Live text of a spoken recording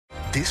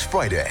This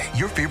Friday,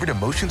 your favorite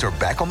emotions are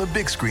back on the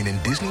big screen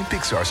in Disney and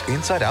Pixar's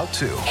Inside Out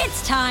 2.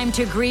 It's time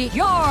to greet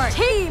your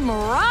Team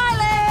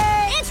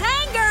Riley! It's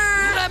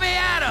anger! Let me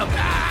at him!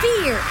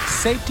 Fear!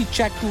 Safety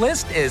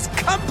checklist is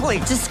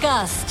complete!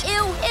 Disgust! Ew,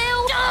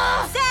 ew!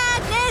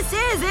 Sadness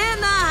is in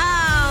the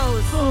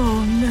house!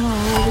 Oh, no.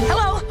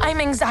 Hello, I'm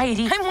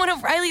anxiety. I'm one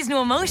of Riley's new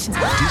emotions.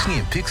 Disney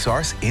and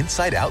Pixar's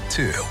Inside Out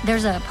 2.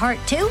 There's a part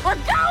 2? We're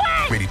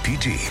going! Rated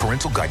PG.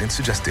 Parental guidance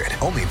suggested.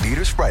 Only in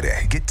theaters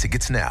Friday. Get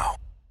tickets now.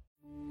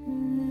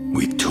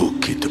 We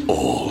took it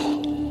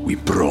all. We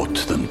brought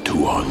them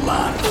to our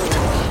land.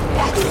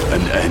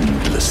 An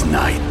endless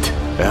night,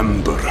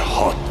 ember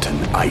hot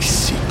and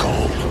icy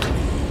cold.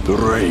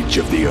 The rage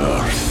of the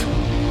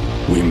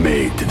earth. We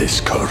made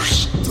this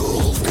curse.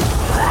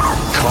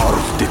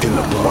 Carved it in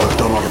the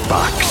blood on our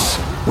backs.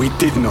 We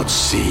did not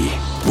see.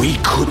 We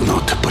could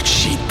not, but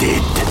she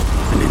did.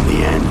 And in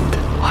the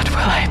end... What will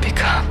I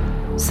become?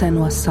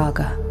 Senua's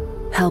Saga.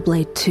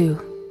 Hellblade 2.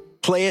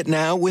 Play it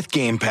now with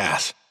Game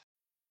Pass.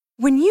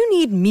 When you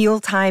need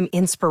mealtime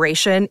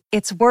inspiration,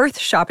 it's worth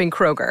shopping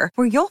Kroger,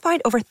 where you'll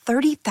find over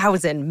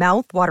 30,000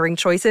 mouth-watering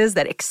choices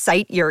that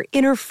excite your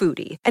inner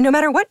foodie. And no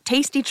matter what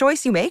tasty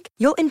choice you make,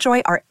 you'll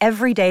enjoy our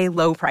everyday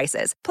low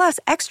prices, plus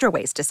extra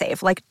ways to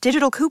save, like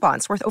digital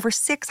coupons worth over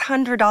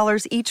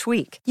 $600 each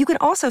week. You can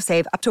also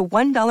save up to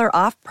 $1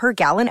 off per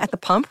gallon at the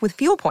pump with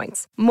fuel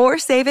points. More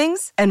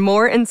savings and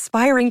more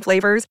inspiring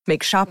flavors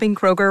make shopping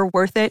Kroger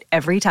worth it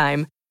every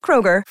time.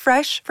 Kroger,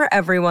 fresh for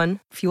everyone.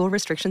 Fuel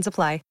restrictions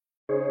apply.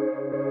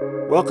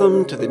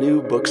 Welcome to the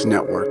New Books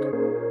Network.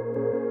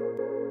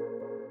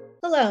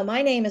 Hello,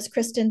 my name is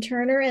Kristen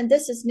Turner, and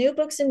this is New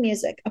Books and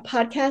Music, a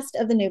podcast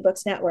of the New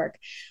Books Network.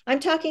 I'm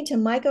talking to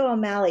Michael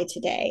O'Malley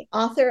today,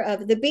 author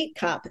of The Beat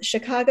Cop,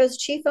 Chicago's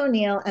Chief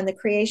O'Neill and the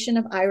Creation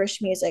of Irish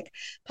Music,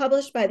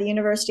 published by the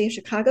University of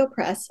Chicago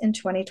Press in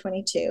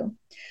 2022.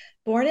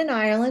 Born in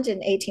Ireland in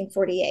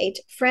 1848,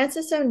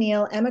 Francis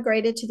O'Neill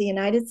emigrated to the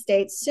United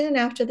States soon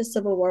after the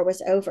Civil War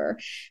was over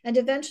and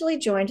eventually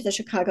joined the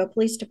Chicago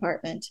Police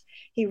Department.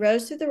 He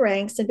rose through the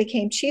ranks and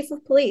became chief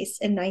of police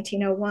in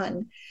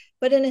 1901.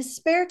 But in his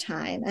spare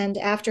time and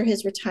after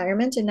his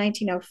retirement in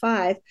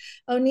 1905,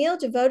 O'Neill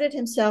devoted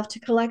himself to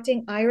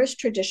collecting Irish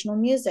traditional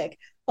music,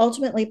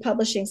 ultimately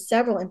publishing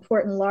several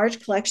important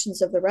large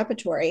collections of the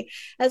repertory,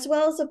 as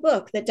well as a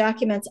book that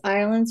documents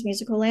Ireland's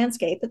musical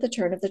landscape at the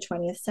turn of the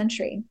 20th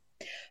century.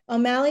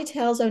 O'Malley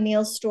tells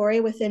O'Neill's story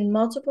within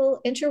multiple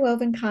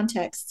interwoven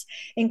contexts,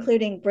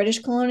 including British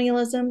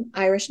colonialism,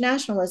 Irish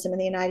nationalism in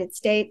the United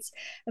States,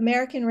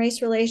 American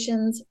race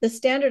relations, the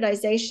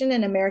standardization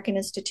in American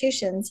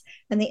institutions,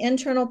 and the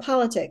internal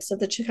politics of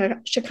the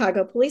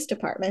Chicago Police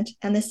Department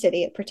and the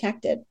city it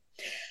protected.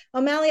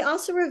 O'Malley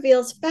also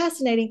reveals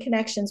fascinating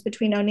connections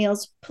between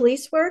O'Neill's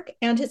police work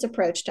and his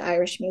approach to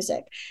Irish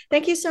music.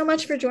 Thank you so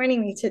much for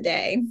joining me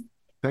today.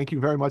 Thank you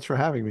very much for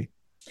having me.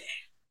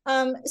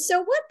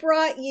 So what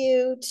brought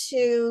you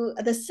to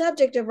the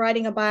subject of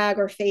writing a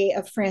biography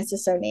of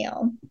Francis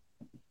O'Neill?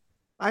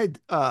 I'll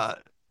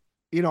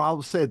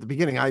say at the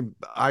beginning, I'm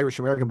Irish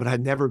American, but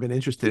I'd never been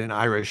interested in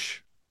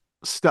Irish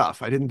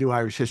stuff. I didn't do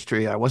Irish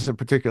history. I wasn't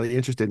particularly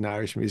interested in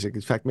Irish music.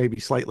 In fact, maybe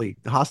slightly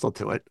hostile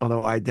to it,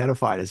 although I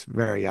identified as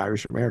very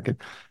Irish American.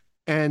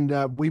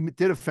 And we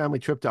did a family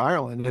trip to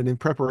Ireland. And in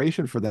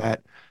preparation for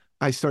that,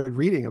 I started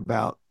reading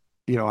about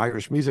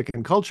Irish music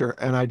and culture,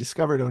 and I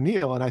discovered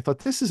O'Neill, and I thought,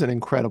 this is an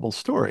incredible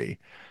story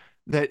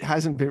that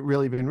hasn't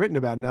really been written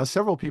about. Now,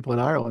 several people in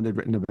Ireland had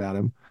written about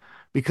him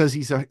because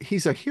he's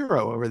a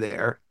hero over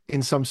there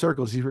in some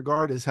circles. He's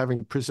regarded as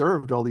having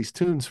preserved all these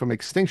tunes from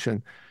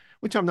extinction,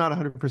 which I'm not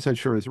 100%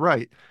 sure is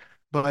right.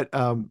 But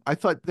I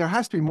thought there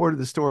has to be more to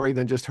the story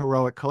than just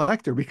heroic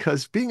collector,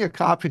 because being a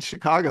cop in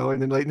Chicago in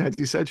the late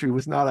 19th century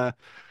was not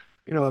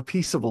a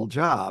peaceable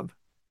job.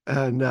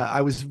 And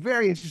I was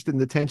very interested in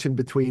the tension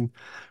between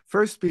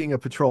first being a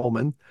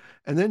patrolman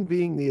and then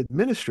being the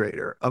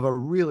administrator of a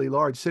really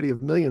large city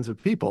of millions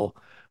of people,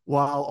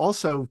 while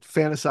also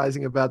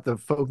fantasizing about the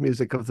folk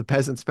music of the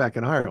peasants back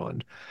in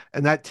Ireland.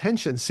 And that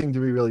tension seemed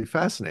to be really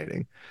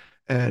fascinating.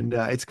 And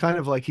it's kind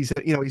of like he's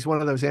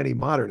one of those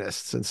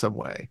anti-modernists in some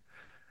way.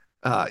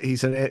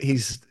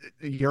 He's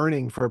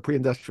yearning for a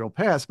pre-industrial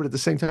past, but at the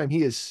same time,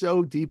 he is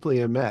so deeply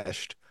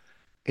enmeshed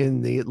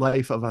in the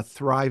life of a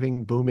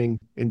thriving, booming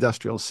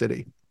industrial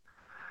city.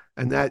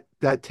 And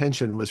that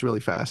tension was really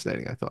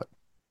fascinating, I thought.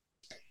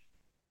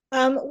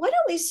 Why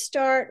don't we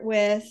start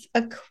with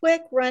a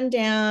quick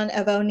rundown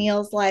of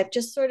O'Neill's life,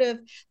 just sort of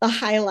the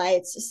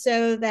highlights,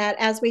 so that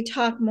as we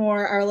talk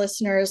more, our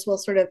listeners will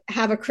sort of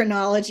have a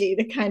chronology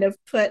to kind of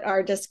put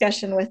our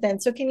discussion within.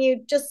 So can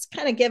you just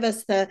kind of give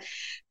us the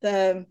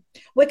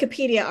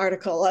Wikipedia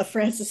article of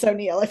Francis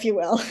O'Neill, if you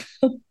will?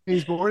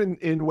 He's born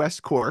in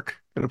West Cork,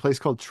 in a place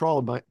called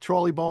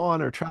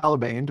Trolleybawn or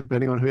Trallibane,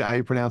 depending on how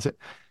you pronounce it.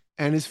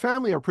 And his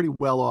family are pretty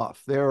well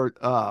off.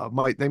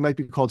 They might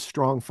be called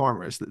strong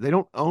farmers. They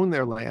don't own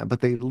their land,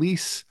 but they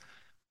lease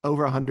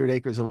over 100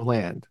 acres of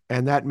land,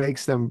 and that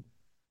makes them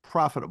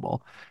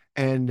profitable.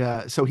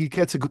 And so he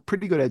gets a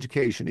pretty good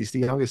education. He's the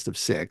youngest of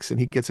six, and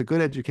he gets a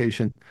good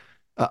education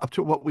up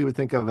to what we would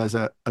think of as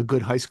a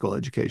good high school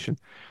education.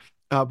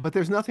 But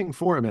there's nothing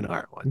for him in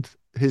Ireland.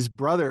 His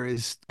brother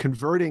is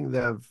converting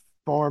the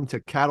farm to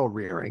cattle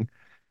rearing,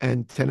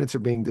 and tenants are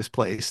being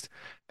displaced.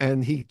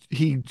 And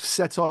he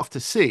sets off to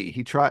sea.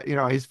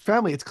 His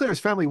family, it's clear his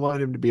family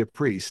wanted him to be a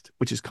priest,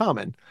 which is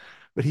common,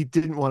 but he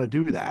didn't want to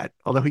do that,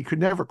 although he could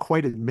never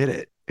quite admit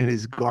it in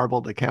his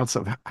garbled accounts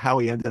of how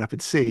he ended up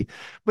at sea.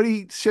 But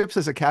he ships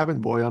as a cabin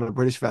boy on a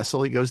British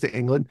vessel. He goes to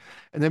England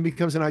and then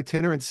becomes an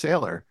itinerant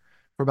sailor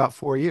for about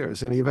 4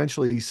 years. And he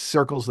eventually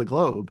circles the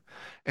globe.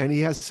 And he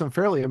has some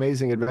fairly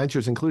amazing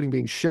adventures, including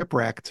being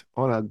shipwrecked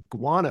on a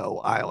guano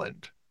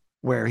island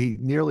where he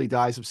nearly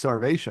dies of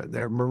starvation.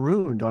 They're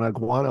marooned on a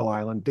guano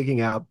island,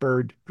 digging out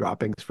bird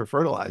droppings for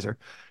fertilizer.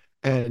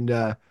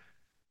 And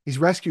he's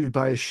rescued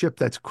by a ship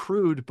that's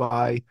crewed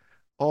by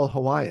all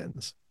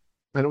Hawaiians.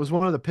 And it was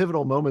one of the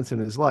pivotal moments in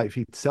his life.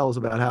 He tells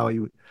about how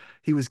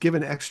he was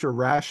given extra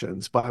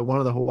rations by one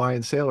of the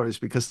Hawaiian sailors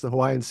because the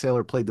Hawaiian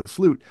sailor played the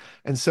flute,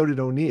 and so did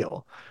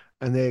O'Neill.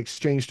 And they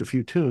exchanged a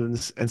few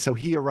tunes. And so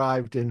he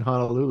arrived in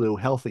Honolulu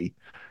healthy.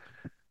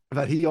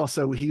 But he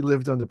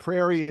lived on the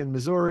prairie in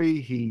Missouri.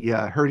 He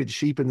herded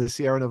sheep in the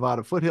Sierra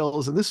Nevada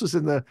foothills. And this was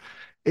in the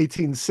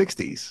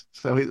 1860s.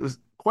 So it was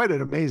quite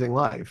an amazing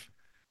life.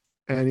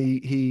 And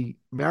he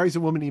marries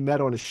a woman he met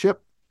on a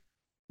ship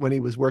when he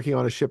was working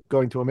on a ship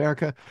going to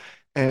America.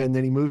 And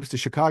then he moves to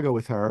Chicago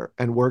with her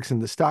and works in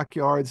the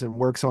stockyards and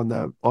works on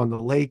the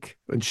lake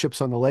and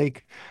ships on the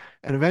lake,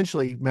 and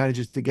eventually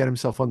manages to get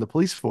himself on the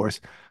police force.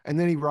 And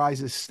then he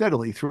rises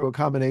steadily through a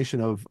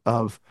combination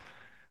of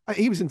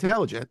he was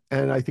intelligent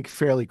and I think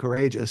fairly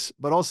courageous,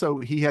 but also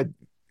he had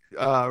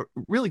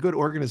really good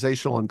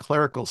organizational and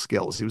clerical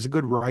skills. He was a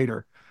good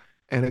writer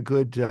and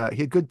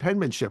he had good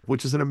penmanship,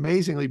 which is an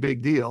amazingly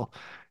big deal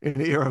in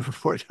the era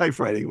before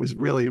typewriting. It was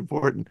really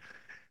important.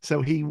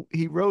 So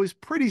he rose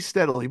pretty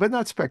steadily, but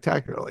not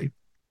spectacularly.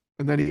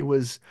 And then he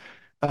was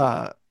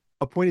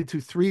appointed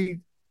to three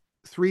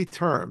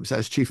terms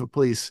as chief of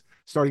police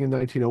starting in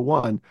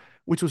 1901,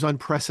 which was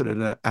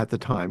unprecedented at the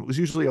time. It was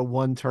usually a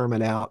one-term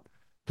and out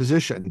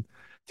position,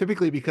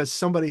 typically because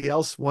somebody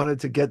else wanted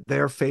to get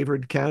their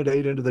favored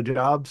candidate into the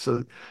job.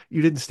 So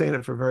you didn't stay in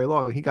it for very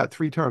long. He got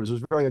 3 terms. It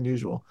was very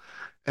unusual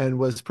and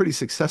was pretty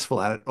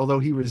successful at it, although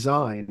he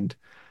resigned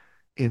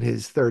in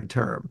his 3rd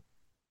term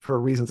for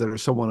reasons that are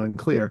somewhat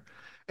unclear.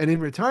 And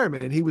in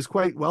retirement, he was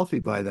quite wealthy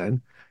by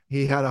then.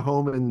 He had a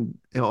home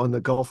on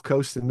the Gulf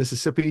Coast in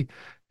Mississippi,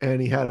 and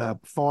he had a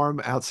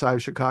farm outside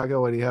of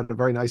Chicago, and he had a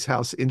very nice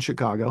house in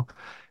Chicago.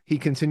 He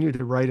continued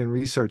to write and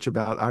research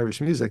about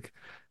Irish music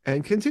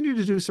and continued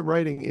to do some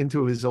writing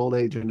into his old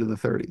age, into the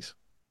 30s.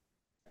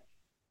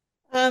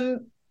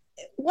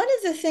 One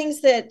of the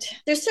things that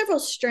there's several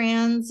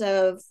strands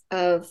of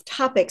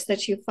topics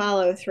that you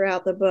follow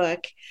throughout the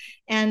book.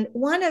 And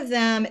one of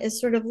them is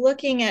sort of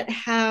looking at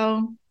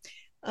how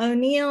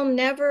O'Neill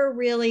never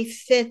really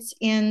fits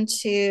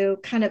into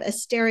kind of a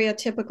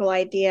stereotypical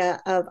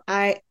idea of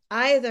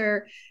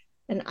either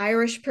an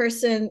Irish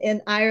person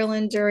in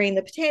Ireland during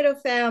the potato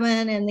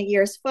famine and the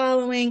years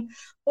following,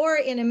 or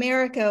in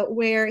America,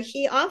 where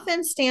he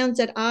often stands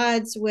at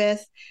odds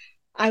with,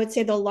 I would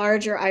say, the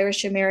larger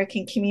Irish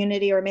American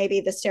community, or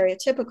maybe the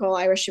stereotypical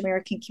Irish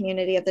American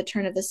community of the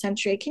turn of the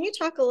century. Can you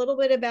talk a little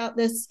bit about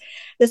this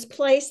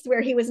place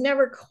where he was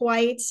never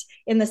quite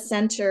in the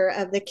center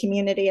of the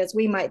community as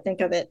we might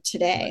think of it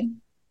today?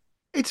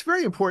 It's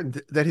very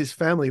important that his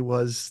family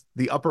was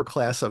the upper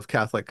class of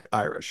Catholic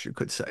Irish, you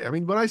could say. I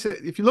mean, when I say,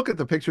 if you look at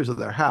the pictures of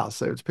their house,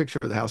 there's a picture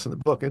of the house in the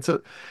book. It's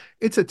a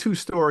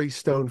 2-story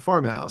stone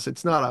farmhouse.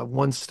 It's not a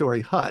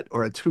 1-story hut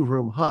or a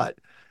 2-room hut,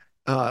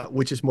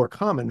 which is more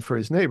common for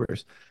his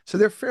neighbors. So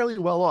they're fairly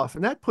well off.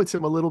 And that puts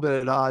him a little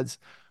bit at odds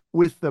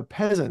with the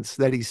peasants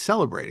that he's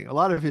celebrating. A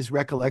lot of his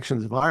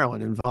recollections of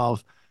Ireland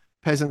involve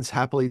peasants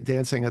happily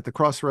dancing at the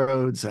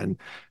crossroads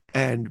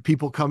and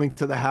people coming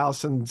to the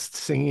house and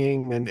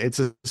singing, and it's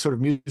a sort of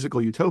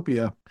musical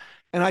utopia.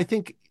 And I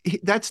think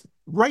that's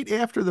right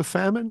after the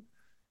famine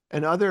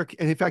and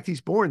in fact,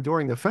 he's born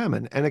during the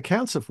famine, and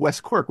accounts of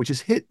West Cork, which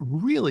is hit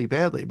really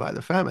badly by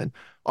the famine,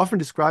 often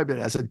described it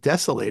as a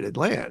desolated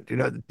land,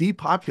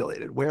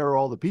 depopulated. Where are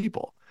all the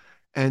people?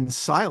 And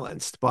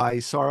silenced by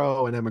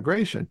sorrow and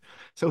emigration.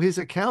 So his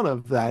account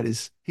of that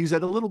is he's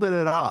at a little bit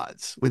at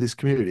odds with his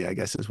community, I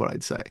guess is what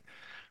I'd say.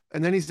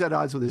 And then he's at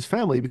odds with his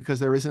family because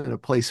there isn't a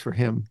place for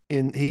him.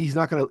 He's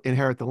not going to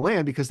inherit the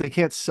land because they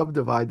can't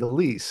subdivide the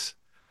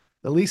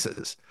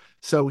leases.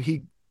 So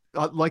he,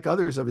 like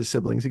others of his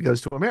siblings, he goes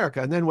to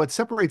America. And then what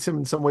separates him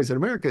in some ways in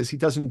America is he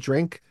doesn't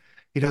drink,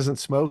 he doesn't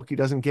smoke, he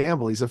doesn't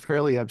gamble. He's a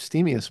fairly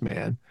abstemious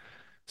man.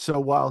 So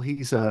while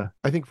he's I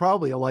think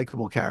probably a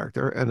likable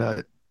character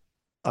and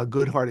a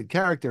good-hearted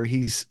character,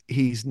 he's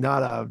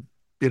not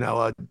he's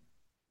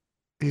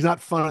not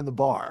fun in the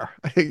bar.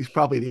 He's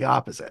probably the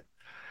opposite.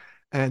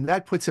 And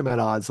that puts him at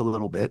odds a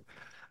little bit.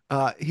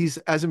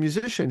 As a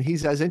musician,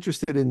 he's as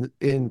interested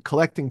in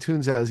collecting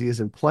tunes as he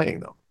is in playing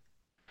them.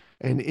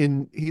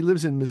 And he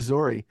lives in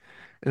Missouri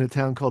in a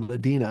town called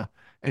Edina,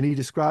 And he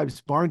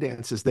describes barn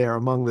dances there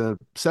among the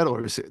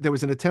settlers. There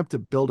was an attempt to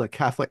build a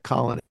Catholic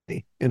colony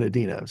in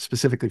Adena,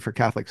 specifically for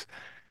Catholics.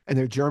 And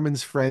there are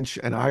Germans, French,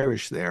 and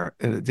Irish there,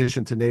 in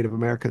addition to Native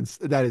Americans,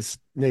 that is,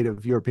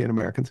 Native European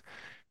Americans.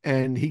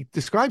 And he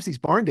describes these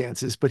barn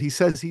dances, but he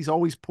says he's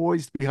always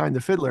poised behind the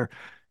fiddler,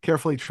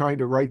 carefully trying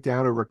to write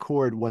down or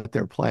record what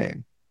they're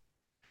playing.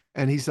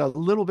 And he's a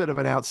little bit of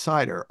an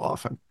outsider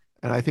often.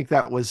 And I think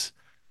there's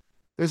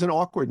an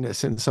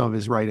awkwardness in some of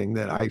his writing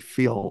that I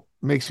feel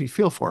makes me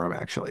feel for him,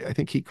 actually. I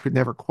think he could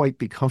never quite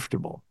be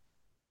comfortable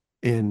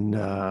in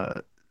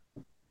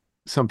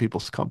some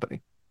people's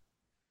company.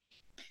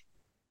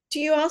 Do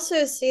you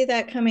also see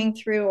that coming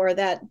through, or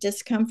that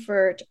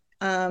discomfort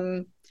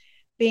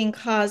being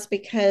caused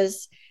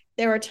because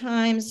there were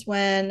times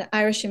when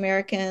Irish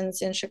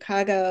Americans in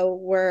Chicago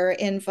were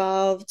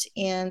involved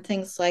in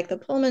things like the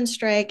Pullman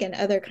strike and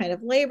other kind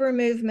of labor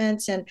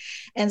movements and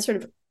sort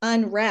of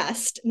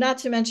unrest, not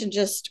to mention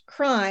just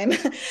crime.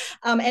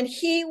 And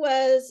he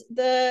was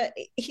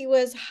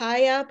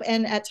high up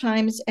and at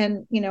times,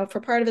 and for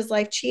part of his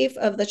life, chief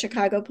of the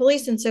Chicago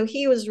police. And so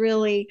he was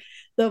really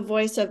the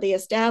voice of the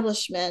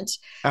establishment.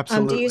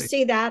 Absolutely. Do you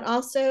see that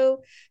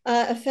also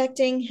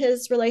affecting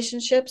his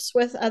relationships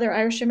with other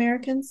Irish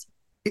Americans?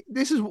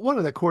 This is one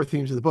of the core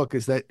themes of the book,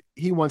 is that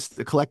he wants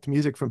to collect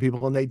music from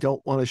people and they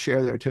don't want to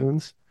share their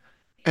tunes.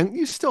 And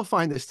you still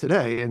find this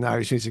today in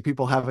Irish music.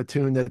 People have a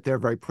tune that they're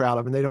very proud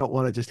of and they don't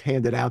want to just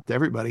hand it out to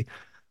everybody.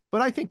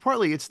 But I think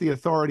partly it's the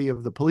authority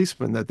of the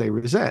policeman that they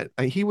resent.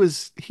 He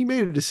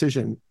made a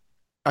decision,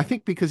 I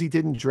think because he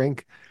didn't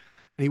drink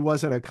and he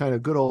wasn't a kind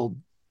of good old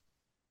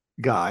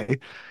guy.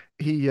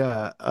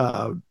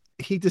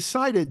 He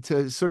decided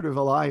to sort of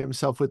ally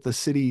himself with the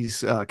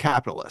city's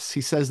capitalists.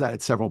 He says that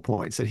at several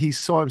points, that he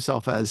saw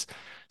himself as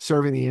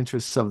serving the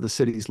interests of the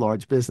city's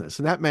large business.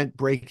 And that meant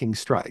breaking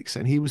strikes.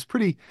 And he was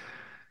pretty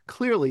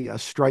clearly a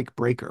strike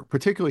breaker,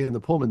 particularly in the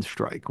Pullman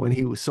strike, when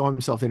he saw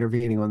himself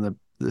intervening on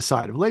the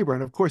side of labor.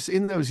 And of course,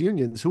 in those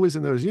unions, who was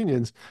in those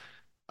unions?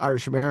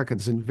 Irish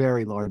Americans in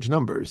very large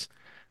numbers.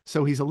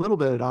 So he's a little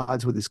bit at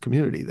odds with his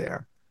community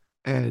there.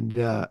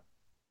 And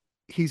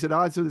he's at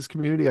odds with his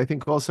community, I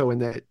think, also in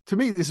that, to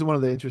me, this is one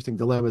of the interesting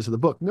dilemmas of the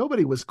book.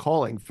 Nobody was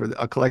calling for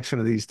a collection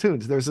of these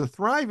tunes. There's a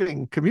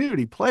thriving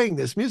community playing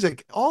this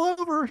music all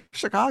over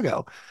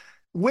Chicago.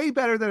 Way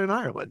better than in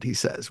Ireland, he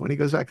says, when he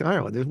goes back to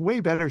Ireland. There's way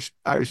better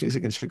Irish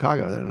music in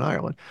Chicago than in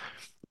Ireland.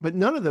 But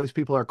none of those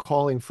people are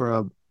calling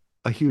for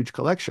a huge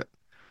collection.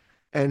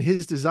 And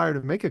his desire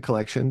to make a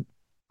collection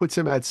puts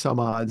him at some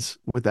odds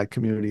with that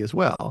community as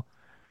well,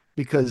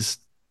 because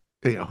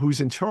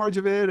who's in charge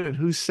of it and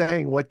who's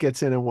saying what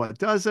gets in and what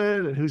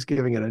doesn't and who's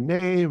giving it a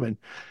name, and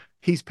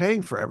he's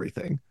paying for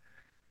everything.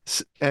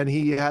 And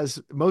he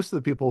has, most of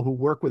the people who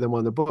work with him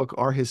on the book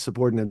are his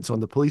subordinates on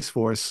the police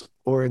force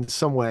or in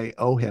some way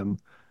owe him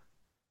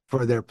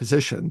for their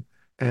position.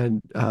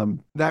 And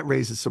that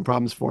raises some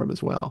problems for him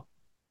as well.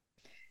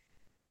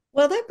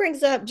 Well, that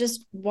brings up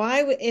just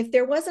why, if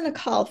there wasn't a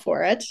call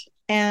for it,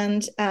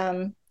 and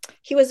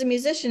he was a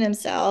musician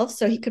himself,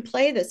 so he could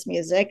play this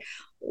music,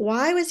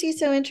 why was he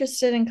so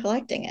interested in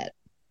collecting it?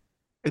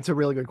 It's a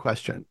really good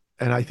question.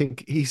 And I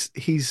think he's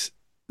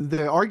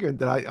the argument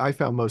that I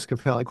found most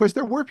compelling. Of course,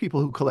 there were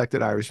people who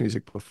collected Irish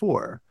music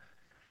before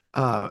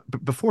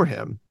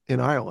him in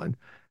Ireland,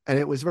 and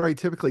it was very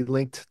typically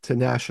linked to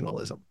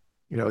nationalism.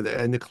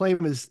 And the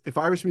claim is, if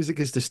Irish music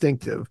is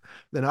distinctive,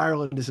 then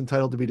Ireland is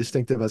entitled to be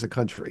distinctive as a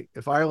country.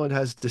 If Ireland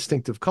has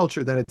distinctive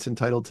culture, then it's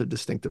entitled to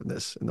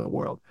distinctiveness in the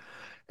world.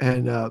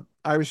 And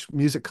Irish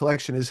music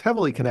collection is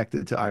heavily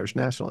connected to Irish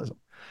nationalism.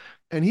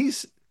 And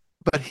he's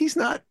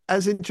not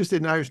as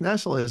interested in Irish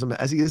nationalism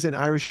as he is in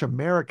Irish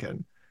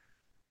American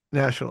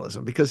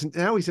nationalism, because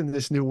now he's in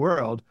this new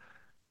world.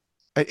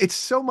 It's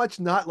so much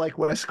not like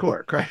West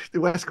Cork, right?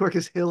 West Cork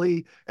is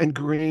hilly and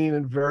green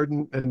and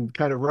verdant and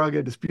kind of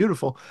rugged. It's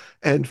beautiful.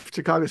 And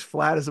Chicago's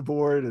flat as a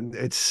board and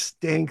it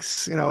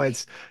stinks.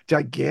 It's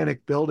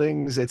gigantic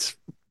buildings. It's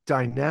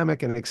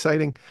dynamic and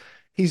exciting.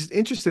 He's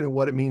interested in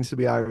what it means to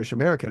be Irish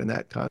American in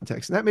that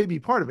context. And that may be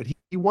part of it.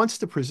 He wants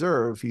to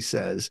preserve, he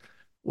says,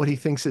 what he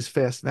thinks is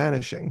fast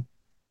vanishing.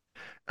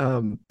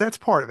 That's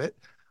part of it.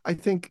 I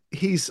think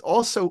he's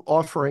also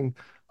offering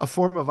a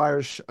form of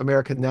Irish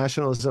American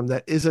nationalism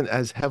that isn't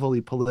as heavily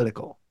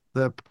political.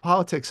 The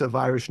politics of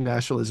Irish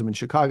nationalism in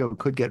Chicago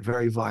could get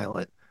very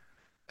violent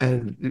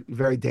and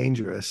very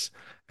dangerous,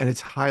 and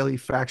it's highly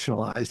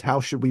factionalized. How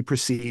should we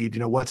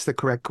proceed? What's the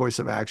correct course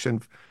of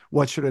action?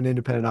 What should an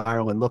independent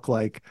Ireland look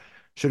like?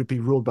 Should it be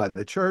ruled by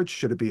the church?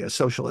 Should it be a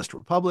socialist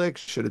republic?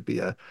 Should it be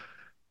a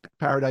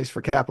paradise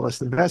for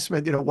capitalist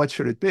investment? What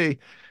should it be?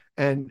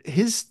 And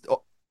he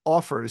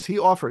offers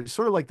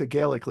sort of like the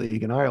Gaelic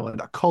League in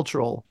Ireland, a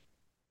cultural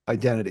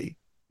identity.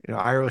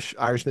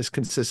 Irishness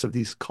consists of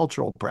these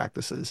cultural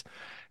practices,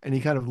 and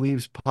he kind of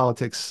leaves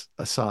politics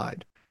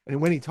aside.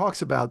 And when he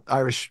talks about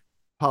Irish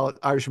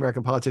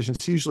American politicians,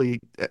 he usually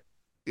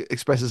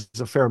expresses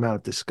a fair amount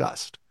of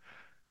disgust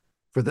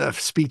for the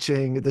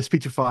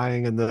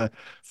speechifying and the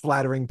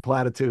flattering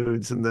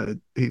platitudes,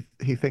 and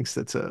he thinks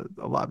that's a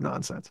lot of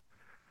nonsense.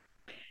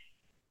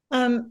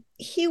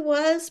 He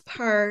was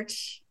part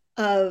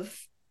of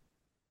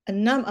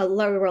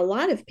there were a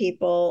lot of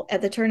people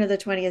at the turn of the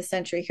 20th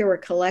century who were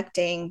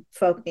collecting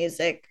folk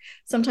music,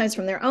 sometimes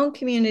from their own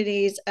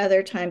communities,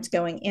 other times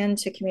going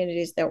into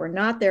communities that were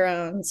not their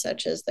own,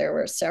 such as there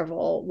were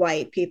several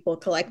white people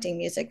collecting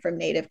music from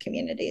native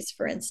communities,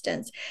 for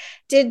instance.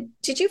 Did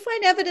you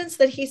find evidence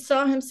that he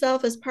saw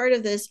himself as part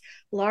of this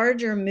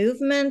larger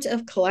movement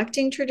of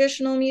collecting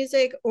traditional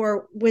music,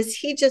 or was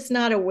he just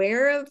not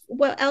aware of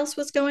what else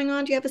was going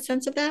on? Do you have a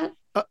sense of that?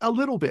 A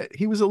little bit.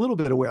 He was a little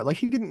bit aware. Like,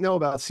 he didn't know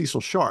about Cecil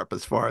Sharp,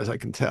 as far as I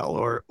can tell,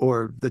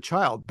 or the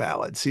child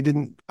ballads.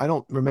 I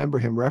don't remember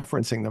him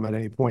referencing them at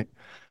any point,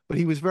 but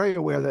he was very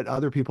aware that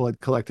other people had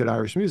collected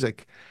Irish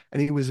music.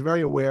 And he was very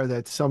aware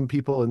that some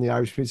people in the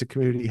Irish music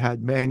community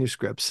had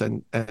manuscripts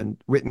and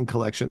written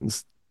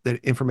collections,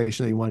 that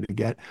information that he wanted to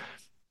get.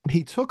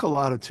 He took a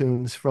lot of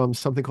tunes from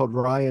something called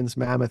Ryan's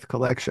Mammoth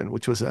Collection,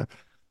 which was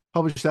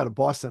published out of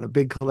Boston, a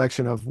big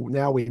collection of,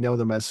 now we know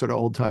them as sort of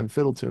old time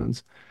fiddle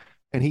tunes.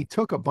 And he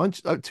took a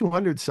bunch of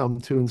 200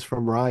 some tunes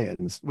from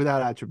Ryan's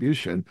without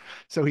attribution.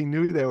 So he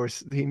knew there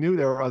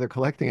were other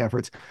collecting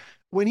efforts.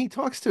 When he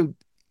talks to,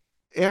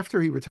 after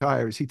he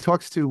retires, he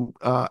talks to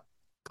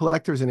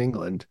collectors in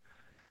England,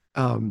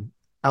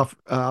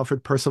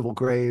 Alfred Percival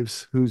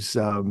Graves, who's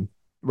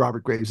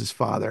Robert Graves'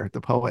 father,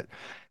 the poet.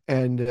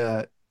 And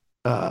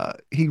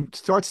he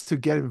starts to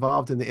get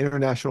involved in the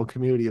international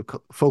community of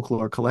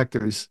folklore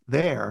collectors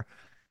there.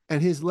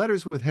 And his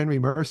letters with Henry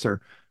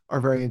Mercer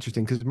are very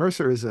interesting, because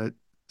Mercer is a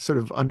sort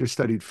of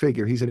understudied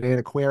figure. He's an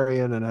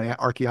antiquarian and an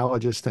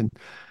archaeologist, and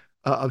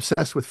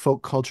obsessed with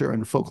folk culture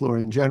and folklore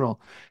in general.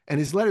 And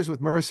his letters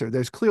with Mercer,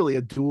 there's clearly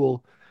a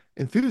dual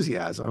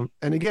enthusiasm.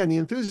 And again, the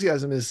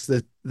enthusiasm is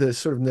the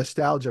sort of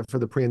nostalgia for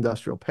the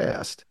pre-industrial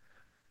past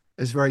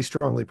is very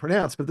strongly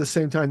pronounced, but at the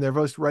same time, they're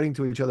both writing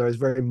to each other as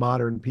very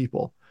modern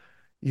people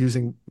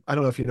using, I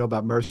don't know if you know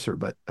about Mercer,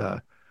 but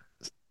have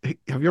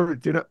you ever,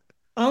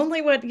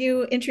 Only what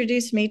you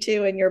introduced me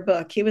to in your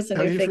book. He was a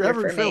new figure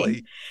for Philly,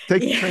 me.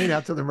 Take the train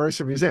out to the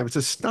Mercer Museum. It's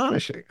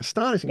astonishing.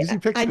 You see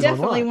pictures I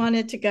definitely online.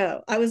 wanted to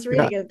go. I was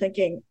reading and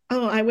thinking,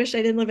 oh, I wish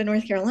I didn't live in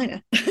North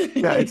Carolina.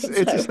 Yeah, it's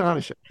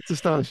astonishing. It's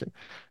astonishing.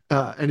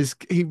 And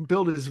he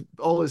built his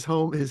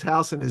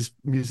house and his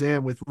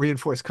museum with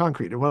reinforced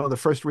concrete, and one of the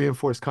first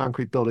reinforced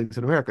concrete buildings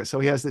in America.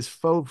 So he has this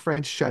faux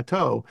French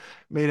chateau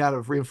made out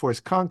of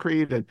reinforced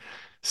concrete and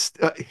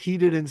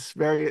heated and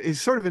he's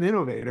sort of an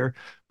innovator,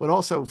 but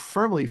also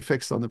firmly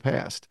fixed on the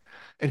past.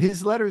 And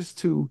his letters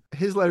to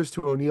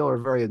O'Neill are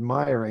very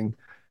admiring.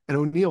 And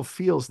O'Neill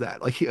feels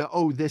that, like,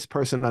 this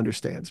person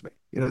understands me.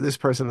 This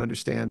person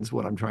understands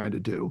what I'm trying to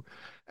do.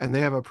 And they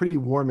have a pretty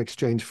warm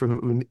exchange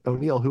from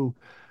O'Neill, who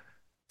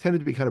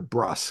tended to be kind of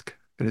brusque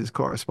in his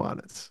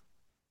correspondence.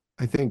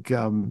 I think,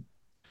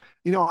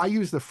 I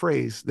use the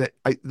phrase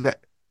that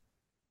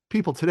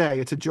people today,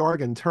 it's a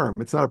jargon term.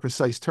 It's not a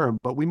precise term,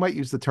 but we might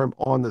use the term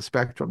on the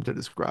spectrum to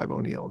describe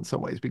O'Neill in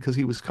some ways, because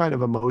he was kind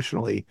of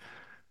emotionally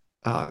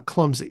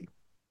clumsy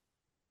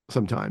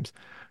sometimes.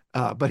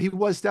 But he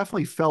was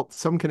definitely felt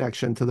some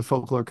connection to the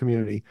folklore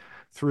community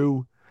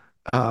through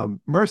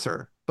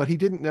Mercer, but he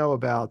didn't know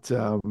about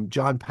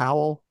John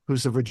Powell,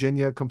 who's a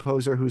Virginia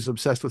composer who's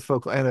obsessed with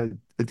folklore and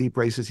a deep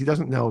racist. He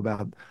doesn't know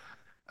about,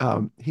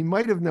 he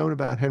might have known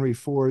about Henry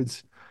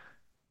Ford's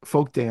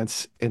folk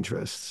dance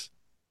interests,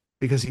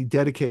 because he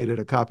dedicated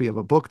a copy of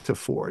a book to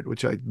Ford,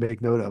 which I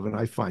make note of and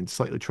I find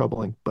slightly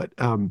troubling, but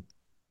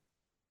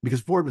because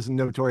Ford was a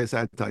notorious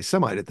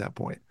anti-Semite at that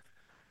point.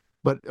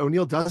 But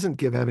O'Neill doesn't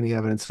give any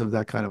evidence of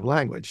that kind of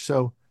language,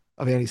 so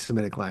of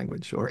anti-Semitic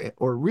language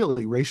or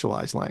really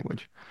racialized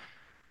language.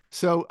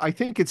 So I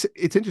think it's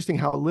interesting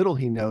how little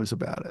he knows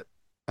about it.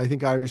 I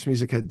think Irish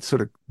music had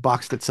sort of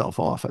boxed itself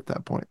off at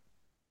that point.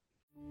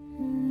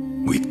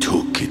 We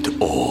took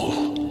it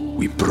all.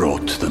 We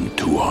brought them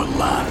to our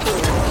land.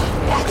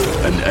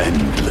 An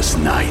endless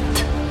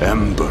night,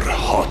 ember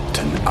hot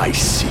and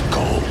icy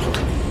cold.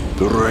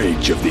 The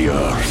rage of the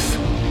earth.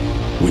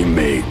 We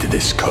made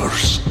this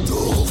curse.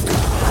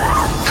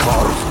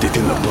 Carved it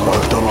in the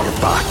blood on our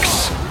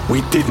backs.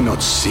 We did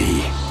not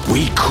see.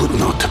 We could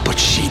not, but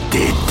she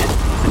did.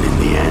 And in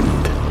the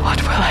end...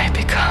 What will I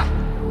become?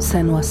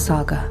 Senua's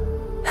Saga.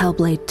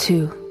 Hellblade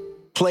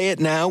 2. Play it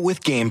now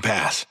with Game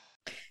Pass.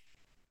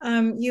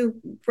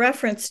 You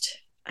referenced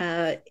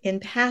in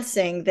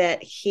passing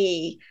that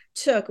he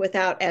took,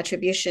 without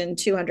attribution,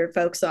 200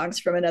 folk songs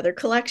from another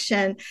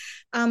collection.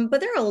 But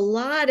there are a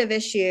lot of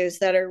issues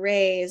that are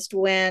raised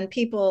when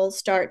people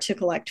start to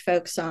collect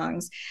folk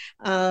songs.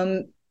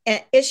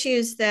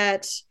 Issues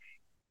that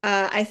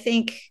I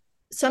think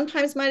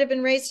sometimes might have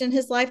been raised in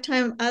his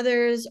lifetime.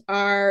 Others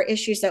are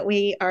issues that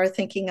we are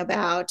thinking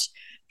about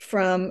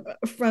from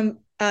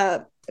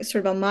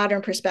sort of a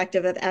modern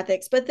perspective of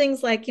ethics, but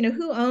things like,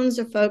 who owns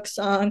a folk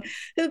song,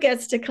 who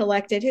gets to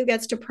collect it, who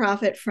gets to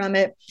profit from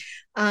it?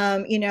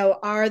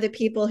 Are the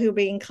people who are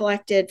being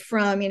collected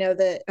from,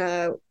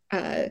 the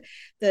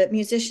the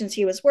musicians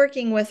he was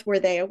working with, were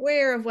they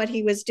aware of what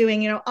he was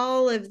doing?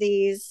 All of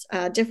these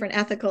different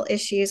ethical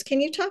issues.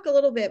 Can you talk a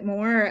little bit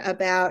more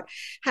about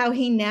how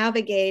he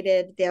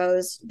navigated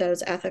those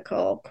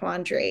ethical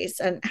quandaries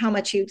and how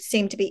much you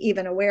seem to be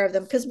even aware of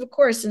them? Because of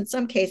course, in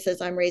some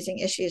cases, I'm raising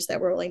issues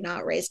that were really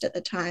not raised at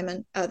the time,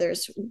 and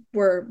others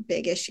were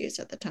big issues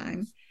at the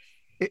time.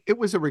 It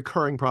was a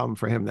recurring problem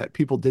for him that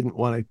people didn't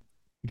want to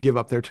give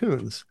up their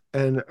tunes,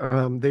 and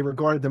they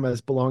regarded them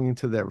as belonging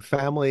to their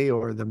family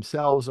or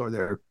themselves or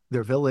their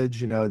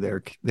village,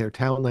 their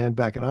townland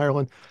back in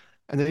Ireland,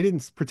 and they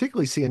didn't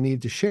particularly see a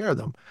need to share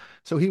them.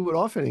 So he would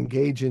often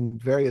engage in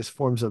various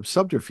forms of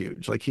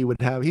subterfuge. Like he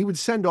would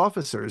send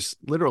officers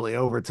literally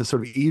over to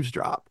sort of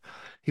eavesdrop.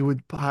 He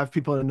would have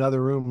people in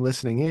another room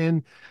listening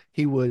in.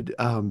 He would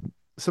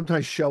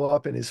sometimes show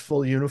up in his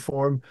full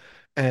uniform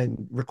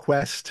and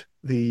request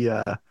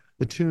the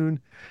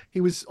tune.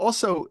 He was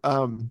also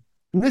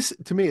and this,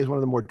 to me, is one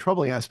of the more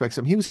troubling aspects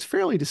of him. He was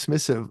fairly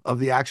dismissive of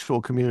the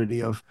actual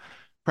community of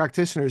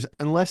practitioners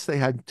unless they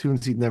had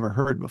tunes he'd never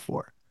heard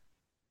before.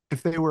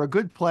 If they were a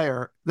good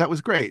player, that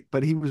was great,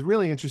 but he was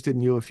really interested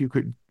in you if you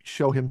could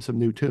show him some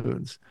new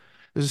tunes.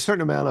 There's a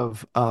certain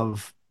amount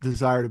of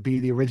desire to be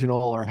the original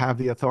or have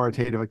the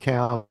authoritative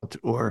account,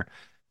 or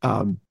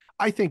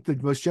I think the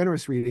most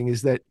generous reading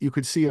is that you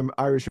could see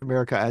Irish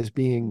America as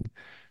being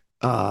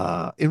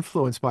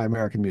influenced by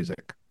American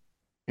music,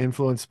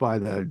 influenced by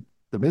the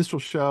minstrel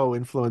show,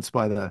 influenced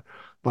by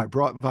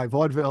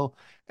vaudeville,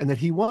 and that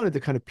he wanted to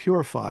kind of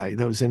purify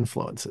those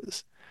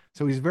influences.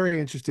 So he's very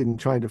interested in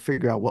trying to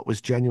figure out what was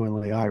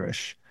genuinely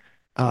Irish.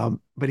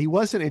 But he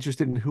wasn't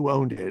interested in who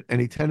owned it, and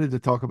he tended to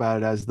talk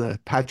about it as the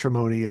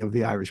patrimony of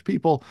the Irish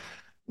people.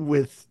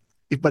 But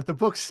the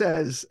book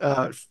says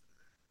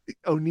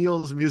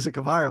O'Neill's Music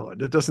of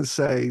Ireland. It doesn't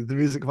say the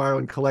Music of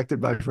Ireland collected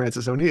by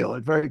Francis O'Neill.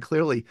 It very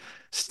clearly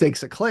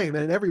stakes a claim,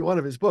 and in every one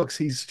of his books,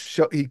 he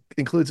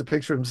includes a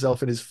picture of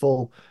himself in his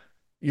full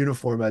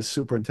uniform as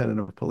superintendent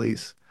of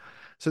police.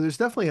 So there's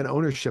definitely an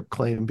ownership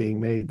claim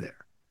being made there,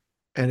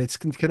 and it's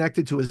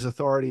connected to his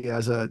authority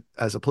as a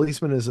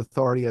policeman, his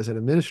authority as an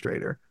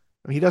administrator.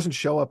 I mean, he doesn't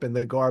show up in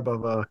the garb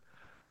of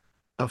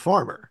a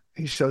farmer.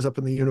 He shows up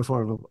in the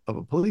uniform of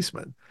a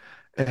policeman,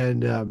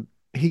 and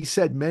he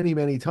said many,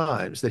 many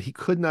times that he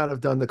could not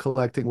have done the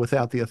collecting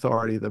without the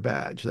authority of the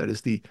badge. That is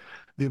the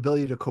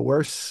ability to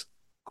coerce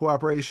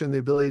cooperation, the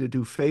ability to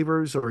do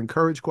favors or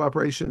encourage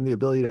cooperation, the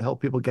ability to help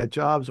people get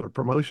jobs or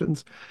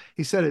promotions.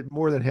 He said it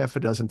more than half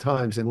a dozen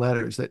times in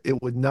letters that it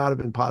would not have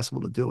been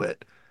possible to do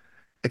it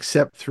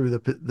except through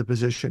the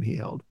position he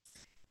held.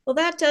 Well,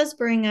 that does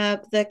bring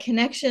up the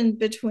connection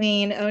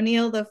between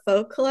O'Neill, the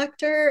folk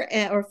collector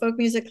or folk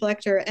music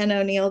collector, and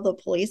O'Neill, the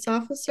police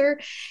officer.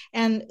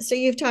 And so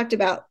you've talked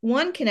about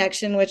one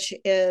connection, which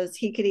is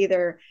he could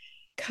either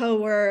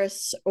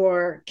coerce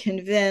or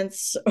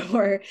convince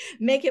or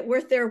make it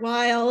worth their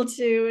while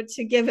to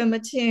give him a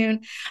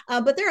tune.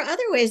 But there are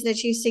other ways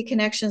that you see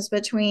connections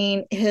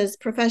between his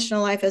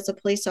professional life as a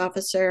police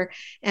officer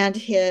and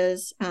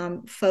his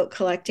folk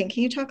collecting.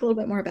 Can you talk a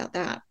little bit more about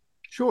that?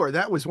 Sure.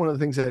 That was one of the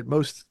things that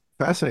most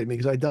fascinated me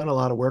because I'd done a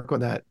lot of work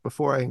on that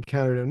before I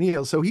encountered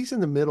O'Neill. So he's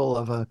in the middle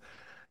of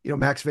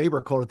Max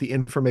Weber called it the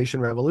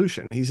information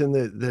revolution. He's in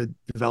the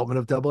development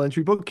of double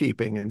entry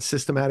bookkeeping and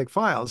systematic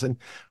files. And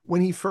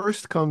when he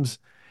first comes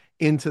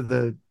into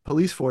the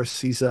police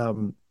force, he's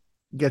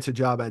gets a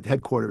job at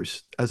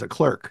headquarters as a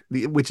clerk,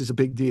 which is a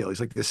big deal. He's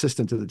like the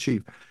assistant to the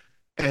chief.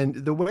 And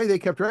the way they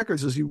kept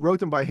records is you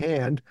wrote them by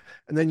hand,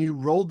 and then you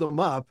rolled them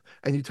up,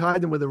 and you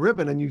tied them with a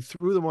ribbon, and you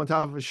threw them on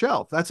top of a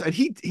shelf. And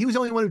he was the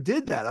only one who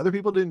did that. Other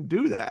people didn't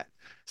do that.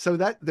 So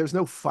that there's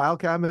no file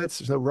cabinets,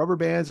 there's no rubber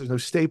bands, there's no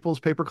staples,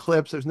 paper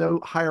clips, there's no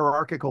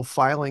hierarchical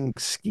filing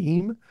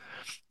scheme.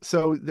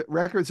 So the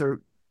records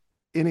are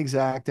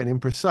inexact and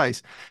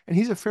imprecise. And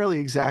he's a fairly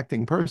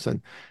exacting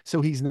person.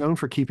 So he's known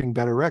for keeping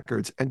better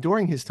records. And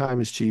during his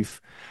time as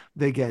chief,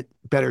 they get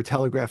better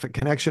telegraphic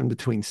connection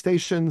between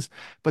stations,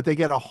 but they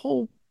get a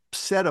whole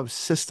set of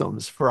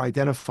systems for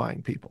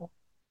identifying people.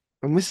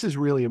 And this is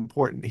really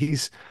important.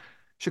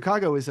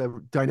 Chicago is a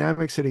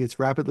dynamic city. It's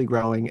rapidly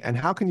growing. And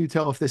how can you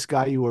tell if this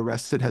guy you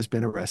arrested has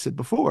been arrested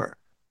before?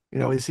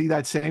 Is he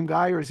that same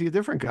guy or is he a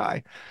different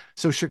guy?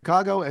 So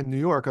Chicago and New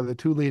York are the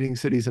two leading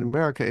cities in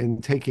America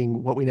in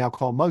taking what we now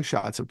call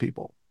mugshots of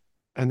people.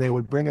 And they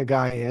would bring a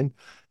guy in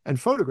and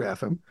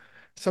photograph him,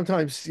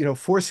 sometimes,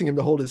 forcing him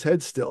to hold his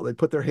head still. They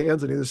put their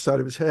hands on either side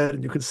of his head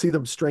and you could see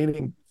them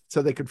straining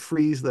so they could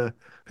freeze the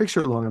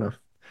picture long enough.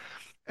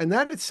 And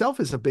that itself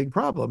is a big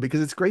problem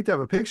because it's great to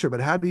have a picture, but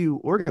how do you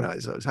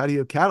organize those? How do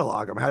you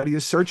catalog them? How do you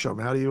search them?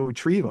 How do you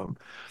retrieve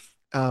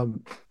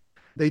them?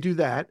 They do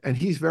that, and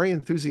he's very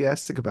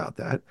enthusiastic about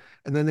that.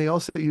 And then they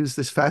also use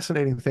this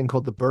fascinating thing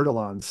called the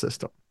Bertillon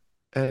system.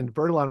 And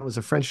Bertillon was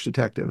a French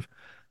detective,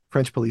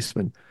 French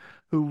policeman,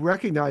 who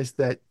recognized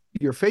that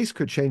your face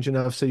could change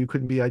enough so you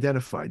couldn't be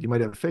identified. You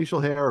might have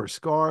facial hair or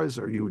scars,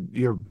 or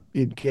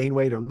you'd gain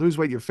weight or lose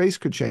weight. Your face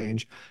could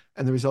change,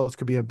 and the results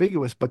could be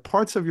ambiguous, but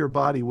parts of your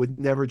body would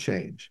never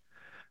change.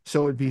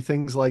 So it'd be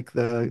things like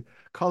the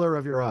color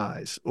of your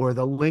eyes, or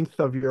the length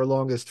of your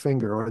longest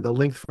finger, or the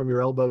length from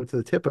your elbow to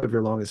the tip of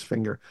your longest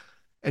finger.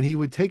 And he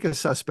would take a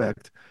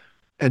suspect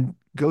and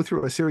go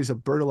through a series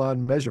of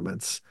Bertillon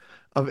measurements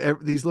of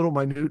these little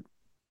minute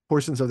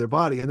portions of their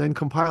body, and then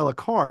compile a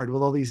card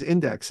with all these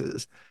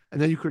indexes.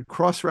 And then you could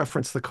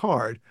cross-reference the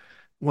card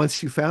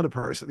once you found a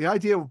person. The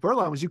idea of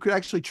Bertillon was you could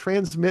actually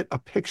transmit a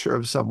picture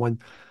of someone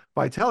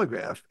by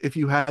telegraph. If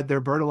you had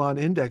their Bertillon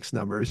index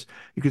numbers,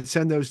 you could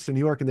send those to New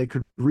York and they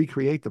could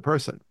recreate the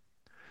person.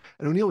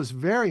 And O'Neill was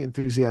very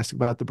enthusiastic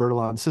about the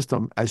Bertillon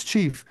system as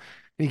chief.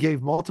 He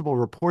gave multiple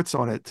reports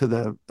on it to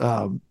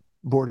the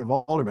Board of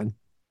Aldermen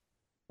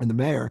and the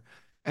mayor.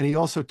 And he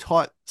also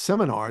taught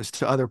seminars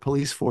to other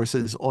police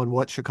forces on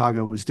what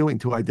Chicago was doing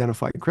to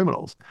identify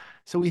criminals.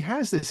 So he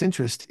has this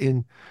interest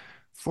in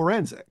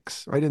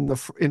forensics, right?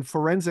 In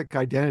forensic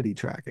identity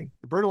tracking.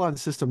 The Bertillon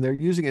system, they're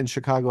using it in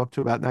Chicago up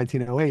to about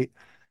 1908,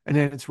 and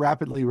then it's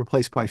rapidly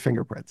replaced by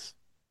fingerprints.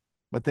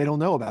 But they don't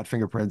know about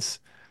fingerprints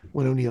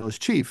when O'Neill is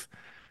chief.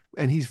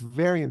 And he's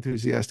very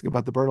enthusiastic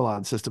about the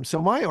Bertillon system. So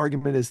my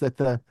argument is that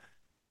the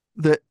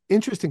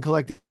interest in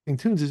collecting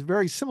tunes is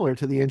very similar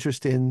to the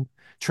interest in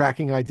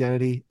tracking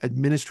identity,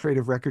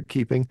 administrative record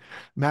keeping,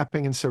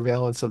 mapping and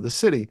surveillance of the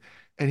city.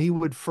 And he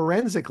would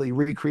forensically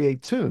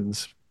recreate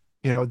tunes.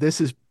 You know,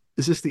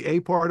 is this the A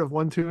part of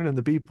one tune and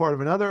the B part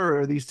of another, or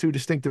are these two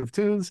distinctive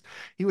tunes?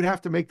 He would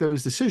have to make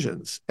those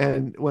decisions.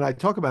 And when I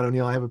talk about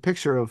O'Neill, I have a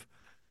picture of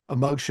a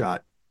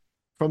mugshot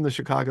from the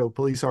Chicago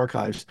Police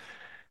Archives,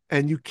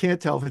 and you can't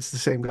tell if it's the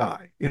same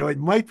guy. You know, it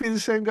might be the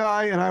same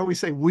guy. And I always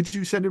say, would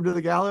you send him to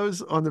the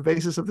gallows on the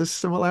basis of this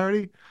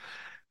similarity?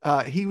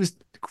 He was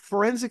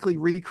forensically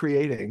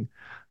recreating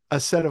a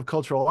set of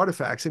cultural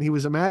artifacts, and he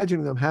was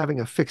imagining them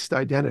having a fixed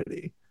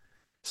identity,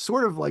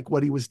 sort of like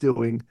what he was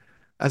doing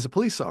as a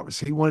police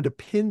officer. He wanted to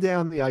pin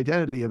down the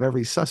identity of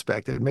every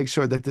suspect and make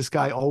sure that this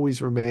guy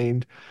always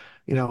remained,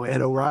 you know,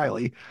 Ed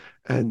O'Reilly,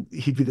 and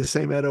he'd be the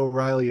same Ed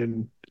O'Reilly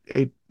in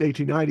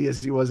 1890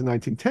 as he was in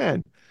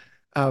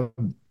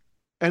 1910.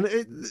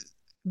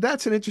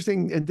 That's an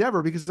interesting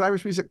endeavor because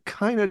Irish music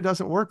kind of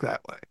doesn't work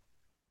that way.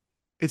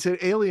 It's an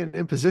alien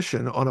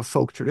imposition on a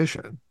folk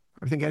tradition.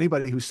 I think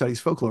anybody who studies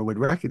folklore would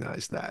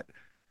recognize that.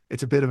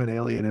 It's a bit of an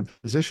alien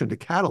imposition to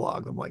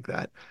catalog them like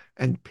that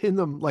and pin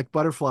them like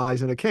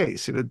butterflies in a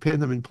case. It would pin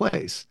them in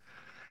place.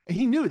 And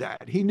he knew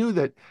that. He knew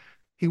that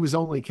he was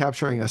only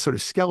capturing a sort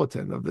of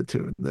skeleton of the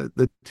tune.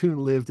 The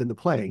tune lived in the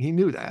playing. He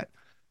knew that.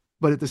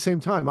 But at the same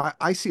time,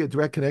 I see a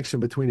direct connection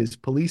between his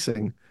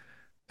policing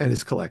and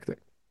his collecting.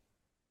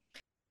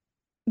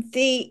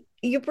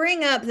 You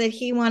bring up that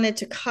he wanted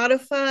to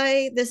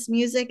codify this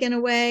music in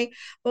a way,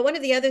 but one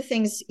of the other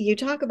things you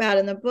talk about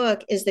in the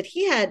book is that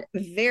he had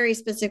very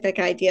specific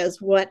ideas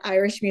what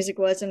Irish music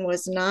was and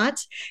was not.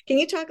 Can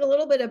you talk a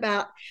little bit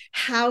about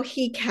how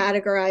he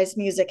categorized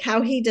music,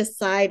 how he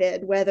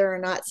decided whether or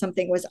not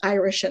something was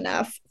Irish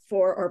enough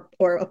for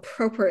or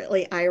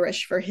appropriately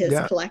Irish for his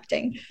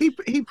collecting?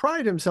 He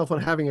prided himself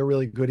on having a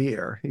really good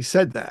ear. He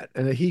said that,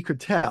 and he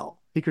could tell,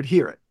 he could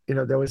hear it. You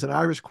know, there was an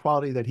Irish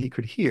quality that he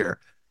could hear.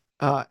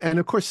 And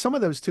of course, some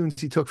of those tunes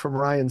he took from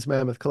Ryan's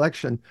Mammoth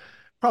collection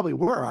probably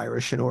were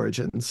Irish in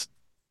origins.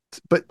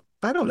 But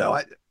I don't know.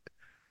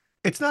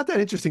 It's not that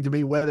interesting to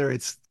me whether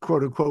it's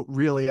quote unquote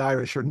really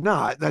Irish or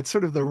not. That's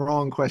sort of the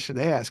wrong question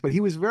to ask. But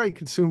he was very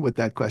consumed with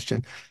that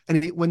question.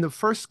 And when the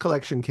first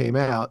collection came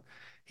out,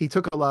 he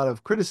took a lot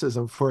of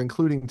criticism for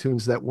including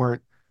tunes that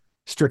weren't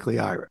strictly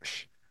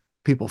Irish,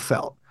 people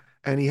felt.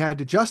 And he had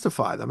to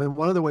justify them. And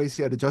one of the ways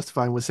he had to